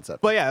 same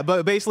concept. But yeah,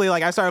 but basically,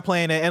 I started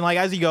playing it, and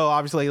as you go,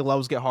 obviously the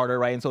levels get harder,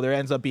 right? And so there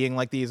ends up being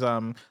these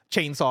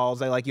chainsaws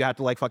that you have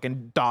to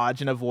fucking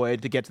dodge and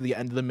avoid to get to the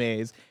end of the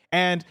maze.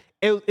 And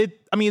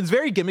it's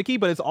very gimmicky,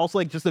 but it's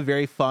also just a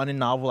very fun and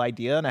novel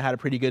idea, and I had a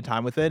pretty good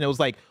time with it. And it was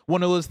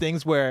one of those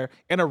things where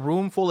in a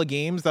room full of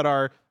games that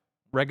are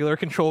regular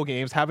control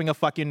games, having a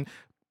fucking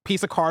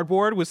piece of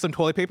cardboard with some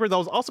toilet paper that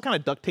was also kind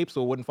of duct tape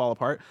so it wouldn't fall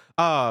apart.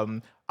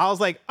 I was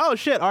like, oh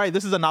shit, all right,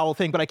 this is a novel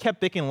thing. But I kept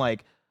thinking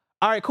like,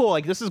 all right, cool,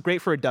 like this is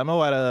great for a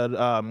demo at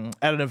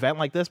an event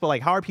like this, but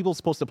like how are people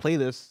supposed to play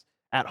this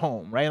at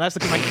home, right? And that's the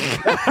thing.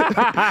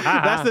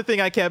 That's the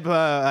thing I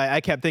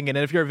kept thinking. And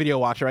if you're a video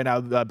watcher right now,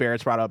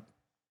 Barrett's brought up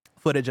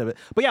footage of it.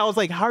 But yeah, I was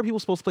like, how are people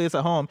supposed to play this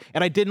at home?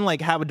 And I didn't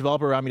like have a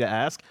developer around me to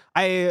ask.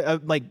 I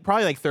like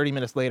probably like 30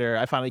 minutes later,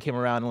 I finally came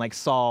around and like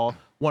saw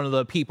one of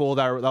the people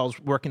that was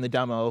working the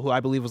demo, who I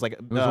believe was like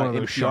one of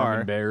those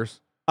Shaman bears.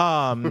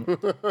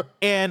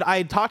 And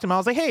I talked to him. I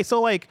was like, hey,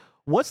 so like,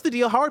 what's the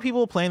deal? How are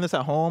people playing this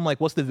at home? Like,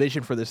 what's the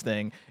vision for this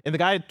thing? And the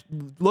guy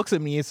looks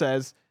at me and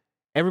says,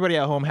 everybody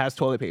at home has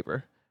toilet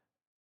paper.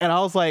 And I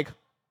was like,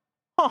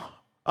 huh,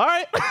 all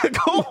right,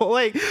 cool.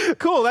 Like,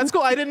 cool. That's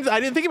cool. I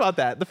didn't think about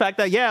that. The fact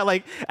that, yeah,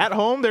 like at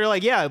home, they're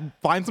like, yeah,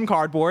 find some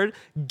cardboard,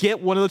 get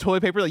one of the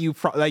toilet paper that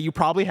you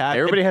probably have.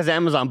 Everybody has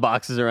Amazon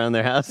boxes around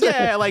their house.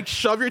 Yeah, like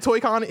shove your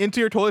Toy-Con into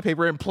your toilet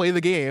paper and play the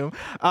game.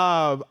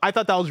 I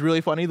thought that was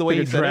really funny the way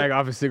you said drag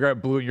off a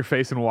cigarette, blew it in your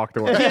face, and walked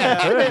away. Yeah,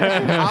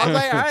 I was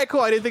like, all right,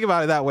 cool. I didn't think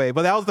about it that way,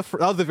 but that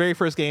was the very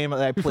first game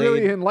that I played.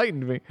 Really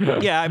enlightened me.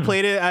 Yeah, I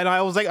played it and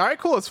I was like, all right,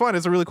 cool. It's fun.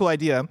 It's a really cool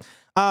idea.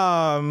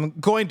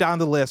 Going down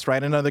the list,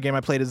 right? Another game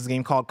I played is a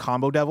game called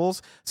Combo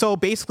Devils. So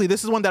basically,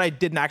 this is one that I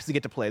didn't actually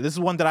get to play. This is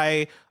one that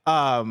I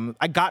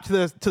got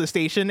to the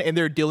station and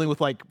they're dealing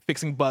with like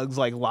fixing bugs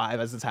like live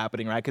as it's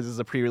happening, right? Because it's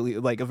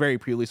a very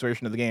pre-release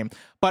version of the game.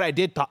 But I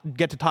did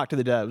get to talk to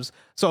the devs.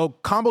 So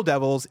Combo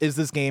Devils is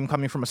this game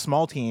coming from a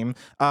small team.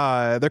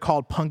 They're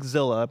called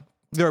Punkzilla.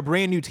 They're a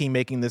brand new team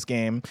making this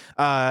game.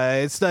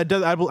 I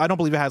don't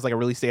believe it has like a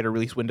release date or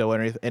release window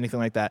or anything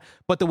like that.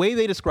 But the way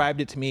they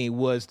described it to me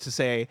was to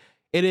say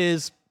it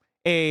is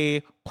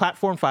a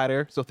platform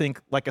fighter, so think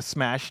like a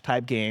Smash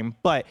type game,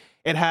 but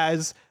it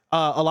has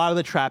a lot of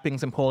the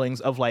trappings and pullings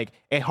of like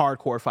a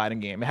hardcore fighting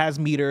game. It has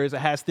meters, it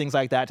has things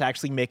like that to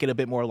actually make it a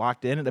bit more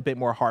locked in and a bit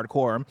more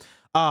hardcore.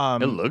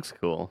 It looks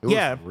cool. It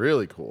looks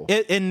really cool.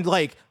 And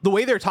like the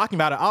way they're talking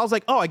about it, I was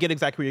like, oh, I get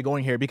exactly where you're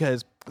going here,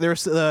 because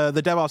there's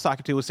the dev I was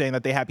talking to was saying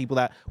that they had people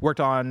that worked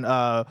on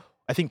I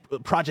think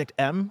Project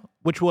M,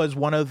 which was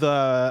one of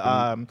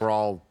the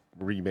Brawl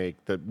remake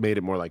that made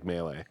it more like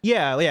Melee.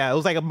 Yeah, it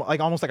was like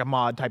almost like a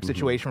mod type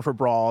situation for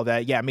Brawl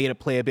that made it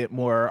play a bit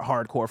more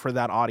hardcore for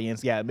that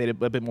audience. Yeah, it made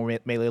it a bit more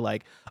Melee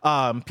like.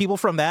 People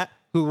from that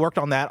who worked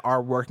on that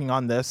are working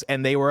on this,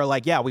 and they were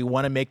like, yeah, we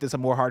want to make this a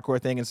more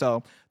hardcore thing, and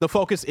so the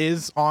focus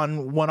is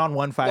on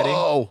one-on-one fighting.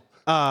 Whoa.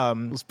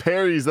 Those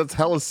parries, that's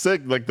hella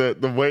sick. Like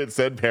the way it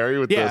said parry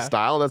with the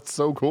style, that's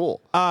so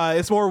cool.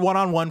 It's more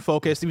one-on-one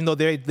focused, even though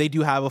they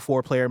do have a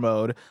 4-player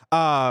mode.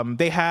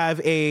 They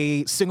have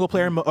a single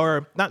player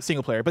or not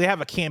single player, but they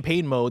have a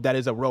campaign mode that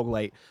is a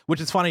roguelite,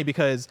 which is funny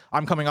because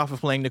I'm coming off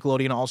of playing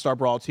Nickelodeon All-Star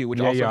Brawl 2, which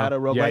also had a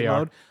roguelite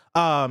mode.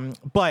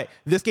 But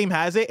this game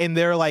has it, and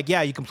they're like,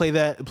 yeah, you can play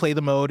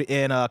the mode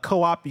in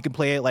co-op. You can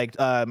play it like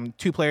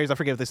 2 players. I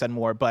forget if they said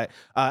more, but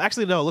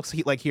actually no, it looks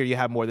like here you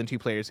have more than 2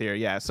 players here.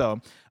 Yeah,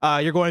 so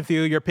you're going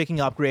through, you're picking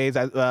upgrades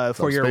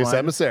for your Space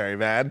Emissary,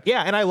 man.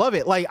 Yeah, and I love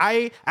it. Like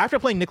after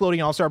playing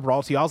Nickelodeon All-Star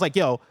Brawl 2, I was like,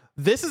 yo,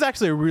 this is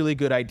actually a really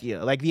good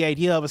idea. Like the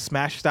idea of a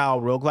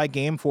Smash-style roguelike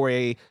game for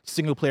a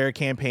single-player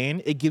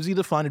campaign, it gives you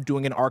the fun of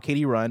doing an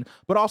arcadey run,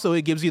 but also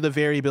it gives you the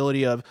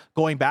variability of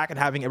going back and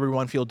having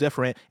everyone feel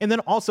different. And then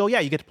also,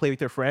 you get to play with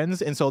your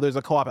friends, and so there's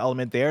a co-op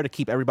element there to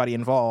keep everybody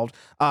involved.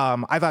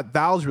 I thought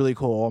that was really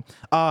cool.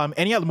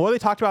 And yeah, the more they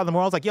talked about it, the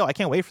more I was like, yo, I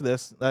can't wait for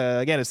this.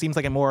 Again, it seems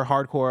like a more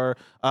hardcore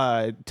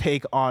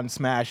take on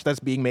Smash that's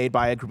being made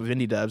by a group of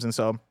indie devs, and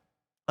so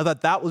I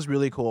thought that was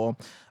really cool.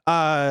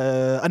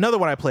 Another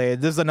one I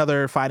played, this is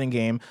another fighting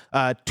game,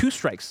 Two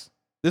Strikes.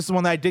 This is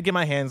one that I did get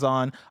my hands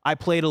on. I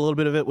played a little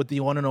bit of it with the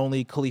one and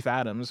only Khalif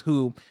Adams,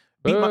 who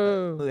beat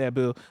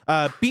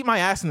my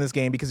ass in this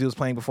game because he was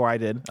playing before I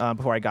did,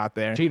 before I got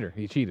there. Cheater.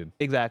 He cheated.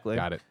 Exactly.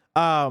 Got it.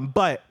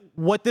 But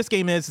what this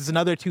game is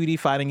another 2D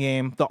fighting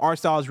game. The art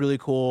style is really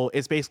cool.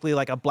 It's basically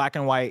like a black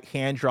and white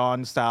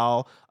hand-drawn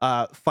style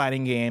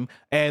fighting game.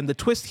 And the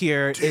twist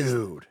here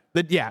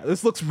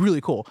this looks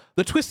really cool.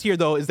 The twist here,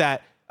 though, is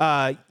that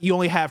you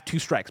only have 2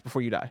 strikes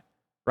before you die,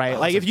 right?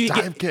 Like if you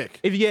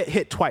get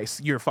hit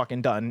twice, you're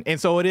fucking done. And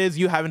so it is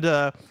you having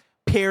to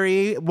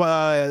parry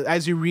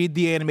as you read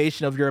the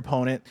animation of your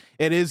opponent.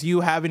 It is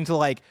you having to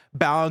like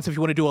balance if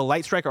you want to do a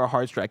light strike or a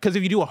hard strike. Because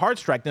if you do a hard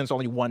strike, then it's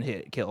only 1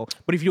 hit kill.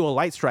 But if you do a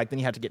light strike, then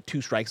you have to get 2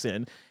 strikes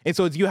in. And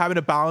so it's you having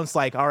to balance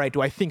like, all right,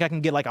 do I think I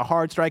can get like a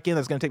hard strike in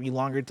that's going to take me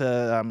longer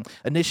to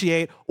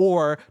initiate,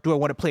 or do I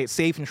want to play it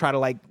safe and try to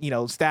like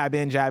stab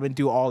in, jab in,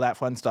 do all that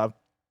fun stuff?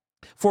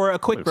 For a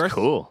quick burst,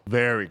 cool,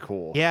 very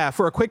cool. Yeah,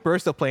 for a quick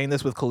burst of playing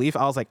this with Khalif,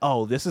 I was like,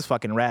 "Oh, this is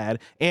fucking rad!"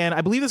 And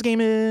I believe this game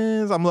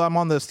is I'm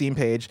on the Steam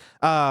page.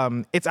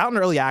 It's out in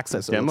early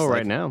access. Demo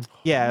right now.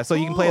 Yeah, so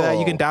you can play that.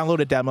 You can download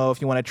a demo if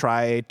you want to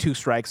try. 2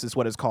 Strikes is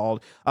what it's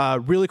called.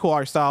 Really cool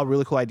art style,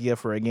 really cool idea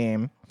for a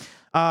game.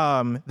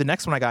 The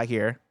next one I got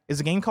here is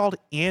a game called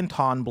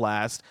Anton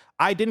Blast.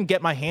 I didn't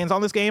get my hands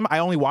on this game. I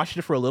only watched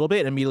it for a little bit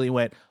and immediately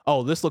went,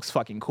 "Oh, this looks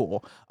fucking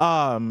cool."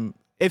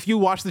 if you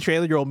watch the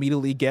trailer, you'll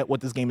immediately get what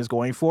this game is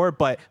going for.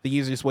 But the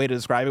easiest way to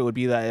describe it would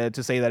be that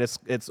to say that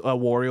it's a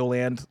Wario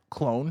Land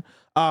clone.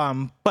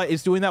 But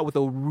it's doing that with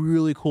a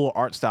really cool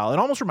art style. It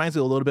almost reminds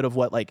me a little bit of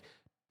what like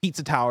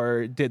Pizza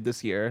Tower did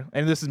this year,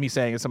 and this is me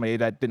saying as somebody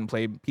that didn't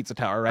play Pizza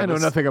Tower, right? I know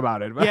nothing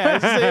about it. But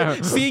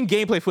Yeah, seeing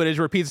gameplay footage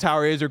where Pizza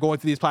Tower is, you're going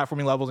through these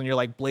platforming levels and you're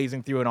like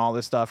blazing through and all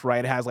this stuff,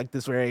 right? It has like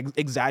this very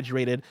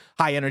exaggerated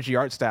high energy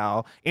art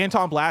style.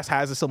 Anton Blast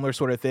has a similar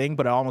sort of thing,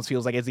 but it almost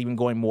feels like it's even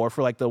going more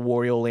for like the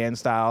Wario Land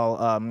style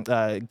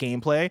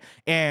gameplay.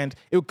 And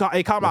it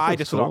caught my eye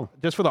just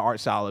for the art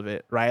style of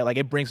it, right? Like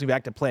it brings me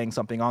back to playing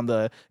something on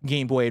the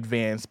Game Boy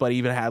Advance, but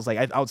even has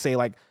like I would say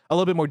like a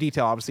little bit more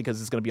detail, obviously,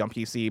 because it's going to be on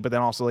PC, but then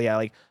also, yeah,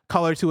 like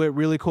color to it,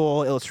 really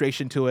cool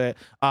illustration to it.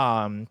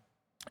 And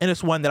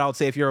it's one that I would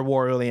say if you're a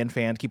Wario Land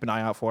fan, keep an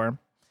eye out for.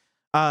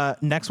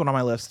 Next one on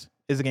my list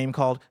is a game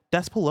called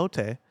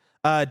Despelote.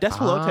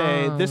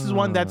 Despelote, this is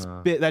one that's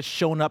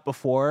shown up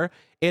before.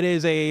 It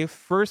is a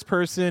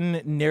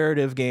first-person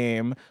narrative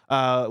game.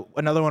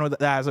 Another one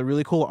that has a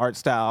really cool art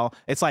style.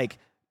 It's like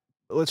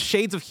with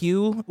shades of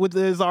hue with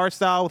his art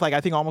style, with like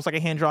I think almost like a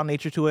hand-drawn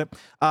nature to it.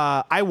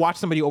 I watched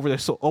somebody over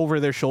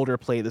their shoulder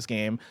play this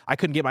game. I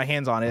couldn't get my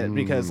hands on it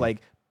because like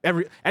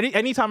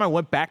anytime I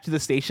went back to the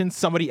station,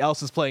 somebody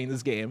else is playing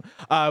this game,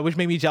 which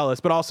made me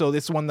jealous. But also,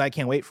 this is one that I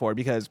can't wait for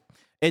because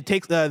it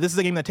takes. This is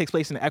a game that takes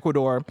place in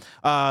Ecuador.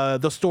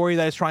 The story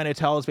that it's trying to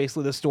tell is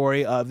basically the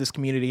story of this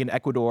community in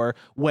Ecuador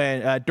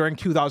when during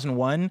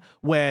 2001,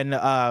 when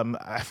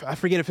I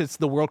forget if it's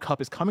the World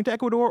Cup is coming to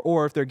Ecuador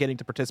or if they're getting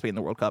to participate in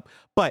the World Cup.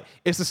 But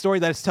it's the story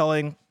that it's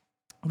telling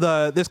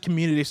this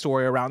community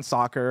story around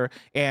soccer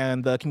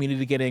and the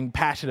community getting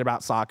passionate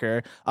about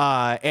soccer.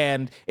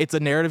 And it's a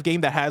narrative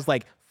game that has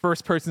like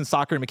first person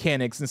soccer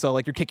mechanics. And so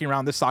like you're kicking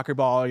around this soccer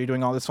ball, you're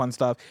doing all this fun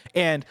stuff.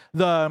 And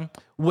the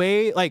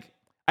way like,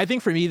 I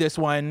think for me, this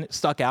one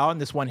stuck out and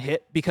this one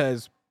hit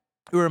because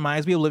it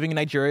reminds me of living in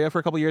Nigeria for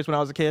a couple years when I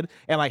was a kid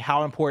and like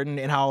how important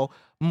and how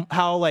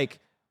like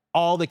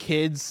all the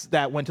kids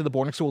that went to the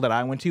boarding school that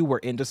I went to were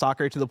into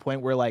soccer to the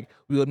point where like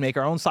we would make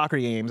our own soccer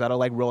games out of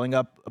like rolling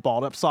up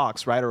balled up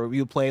socks, right? Or we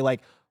would play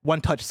like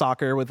one touch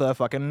soccer with a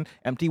fucking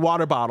empty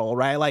water bottle,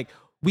 right? Like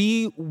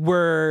we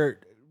were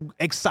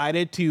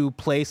excited to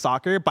play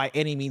soccer by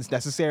any means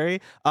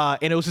necessary,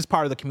 and it was just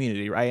part of the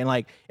community, right? And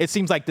like it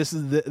seems like this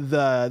is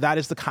that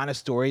is the kind of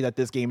story that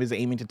this game is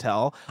aiming to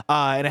tell,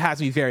 and it has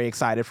me very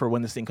excited for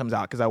when this thing comes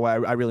out because I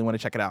really want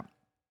to check it out.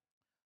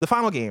 The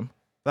final game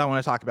that I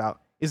want to talk about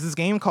is this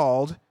game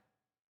called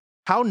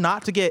How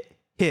Not to Get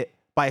Hit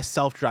by a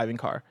Self-Driving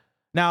Car.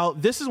 Now,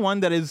 this is one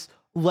that is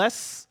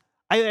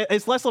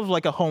it's less of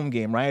like a home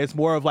game, right? It's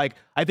more of like,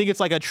 I think it's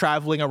like a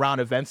traveling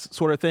around events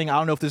sort of thing. I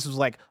don't know if this was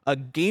like a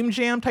game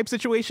jam type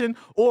situation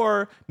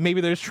or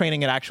maybe there's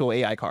training an actual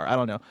AI car. I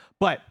don't know.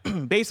 But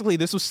basically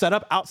this was set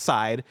up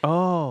outside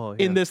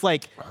in this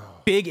like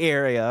big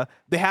area.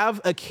 They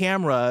have a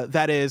camera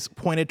that is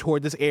pointed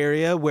toward this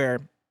area where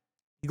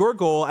your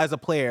goal as a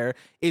player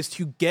is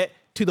to get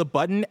to the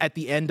button at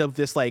the end of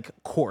this like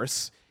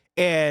course.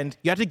 And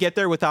you have to get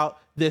there without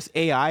this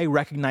AI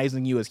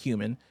recognizing you as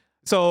human.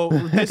 So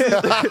this is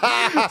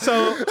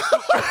so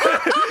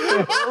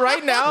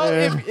right now,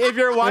 if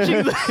you're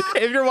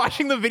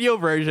watching the video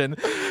version,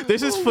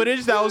 this is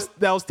footage that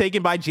was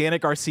taken by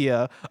Janet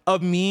Garcia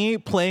of me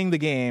playing the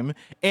game,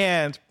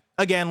 and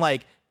again,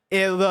 like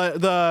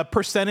the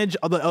percentage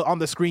of on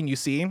the screen you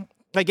see.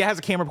 Like it has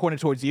a camera pointed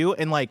towards you,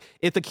 and like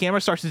if the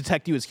camera starts to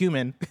detect you as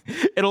human,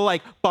 it'll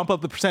like bump up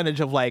the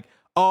percentage of like,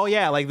 oh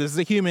yeah, like this is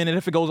a human, and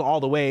if it goes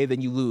all the way,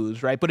 then you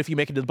lose, right? But if you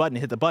make it to the button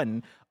and hit the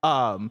button,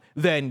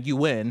 then you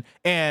win.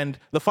 And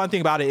the fun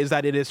thing about it is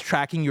that it is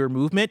tracking your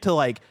movement to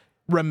like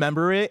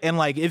remember it, and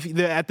like if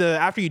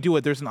after you do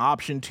it, there's an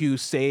option to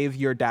save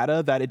your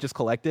data that it just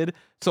collected,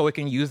 so it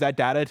can use that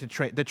data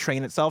to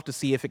train itself to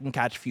see if it can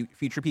catch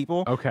future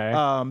people. Okay.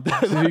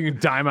 So you can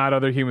dime out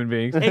other human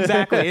beings.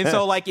 Exactly. And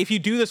so like if you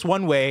do this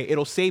one way,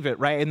 it'll save it,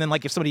 right? And then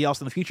like if somebody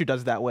else in the future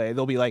does it that way,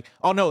 they'll be like,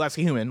 oh no, that's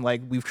a human.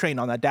 Like we've trained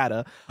on that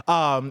data.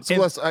 So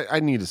Les, I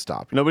need to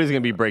stop. Nobody's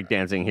gonna be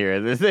breakdancing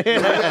here.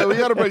 We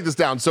got to break this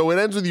down. So it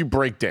ends with you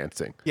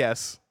breakdancing.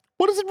 Yes.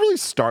 What does it really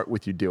start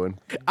with you doing?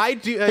 I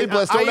do. Hey,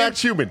 Bless, don't act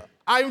human.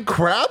 I'm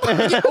crab.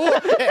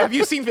 Have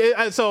you seen?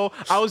 So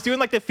I was doing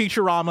like the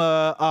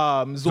Futurama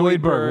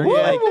Zoidberg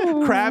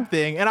like crab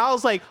thing, and I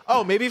was like,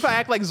 oh, maybe if I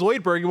act like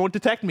Zoidberg, it won't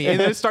detect me. And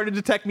then it started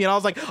to detect me, and I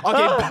was like,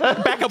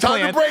 okay, backup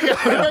plan.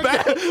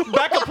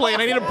 Backup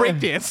plan. I need a break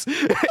dance.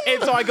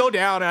 And so I go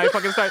down and I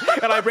fucking start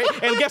and I break.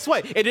 And guess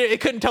what? It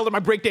couldn't tell that my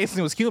break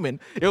dancing was human.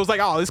 It was like,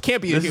 oh, this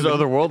can't be. This is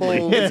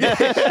otherworldly.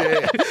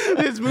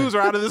 His moves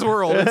are out of this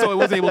world, and so it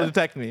was able to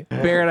detect me.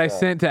 Barrett, I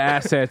sent to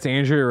Assets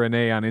Andrea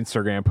Renee on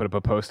Instagram put up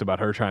a post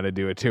about her trying to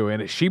do it too,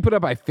 and she put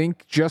up, I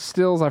think, just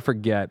stills, I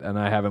forget, and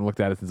I haven't looked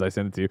at it since I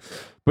sent it to you,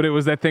 but it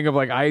was that thing of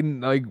like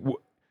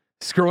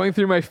scrolling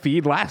through my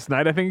feed last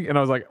night, I think, and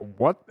I was like,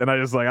 "What?" And I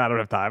just like, I don't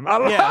have time. I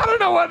don't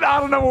know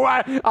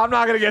why. I'm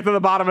not gonna get to the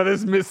bottom of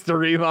this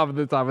mystery off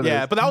the top of this.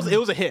 Yeah, but it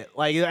was a hit.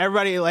 Like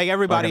everybody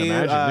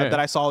that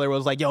I saw there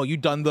was like, "Yo, you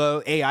done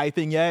the AI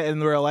thing yet?"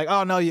 And we were like,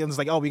 "Oh no," and it's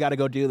like, "Oh, we got to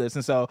go do this."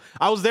 And so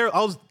I was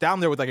down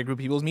there with like a group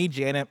of people. It was me,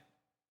 Janet,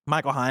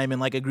 Michael Heim,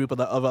 and like a group of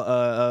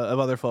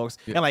other folks,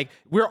 and like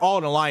we're all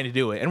in a line to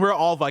do it, and we're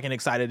all fucking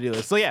excited to do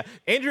it. So yeah,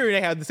 Andrew and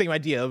I had the same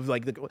idea of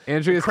like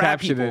Andrew has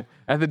captured people. it.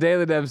 At the Day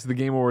of the Devs, the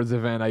Game Awards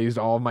event, I used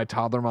all of my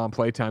toddler mom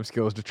playtime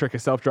skills to trick a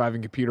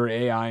self-driving computer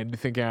AI into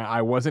thinking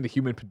I wasn't a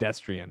human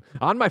pedestrian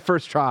on my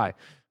first try.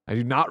 I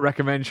do not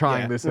recommend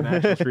trying this in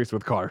actual streets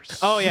with cars.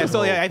 Oh yeah,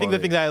 so yeah, I think the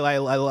thing that I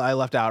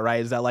left out,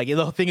 right, is that like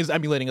the thing is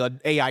emulating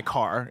an AI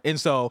car, and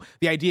so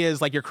the idea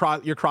is like you're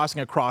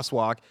crossing a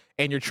crosswalk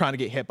and you're trying to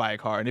get hit by a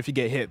car, and if you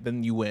get hit,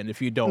 then you win.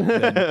 If you don't,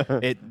 then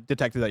it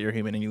detected that you're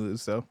human and you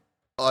lose. So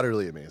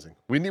utterly amazing.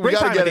 We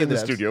got to get it in the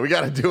studio. We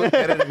got to do it,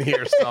 get it in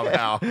here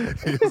somehow,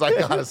 because I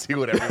got to see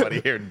what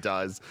everybody here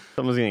does.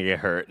 Someone's gonna get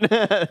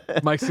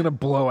hurt. Mike's gonna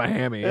blow a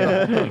hammy.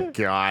 Oh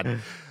God.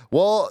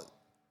 Well,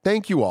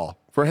 thank you all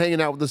for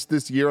hanging out with us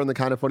this year on the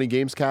Kind of Funny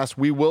Gamescast.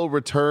 We will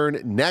return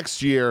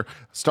next year,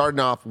 starting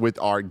off with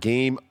our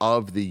Game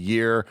of the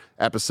Year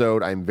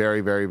episode. I'm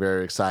very, very,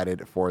 very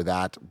excited for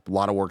that. A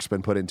lot of work's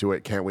been put into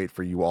it. Can't wait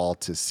for you all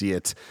to see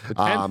it. The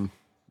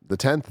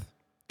 10th.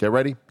 Get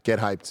ready. Get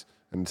hyped.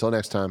 And until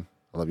next time,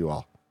 I love you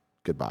all.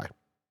 Goodbye.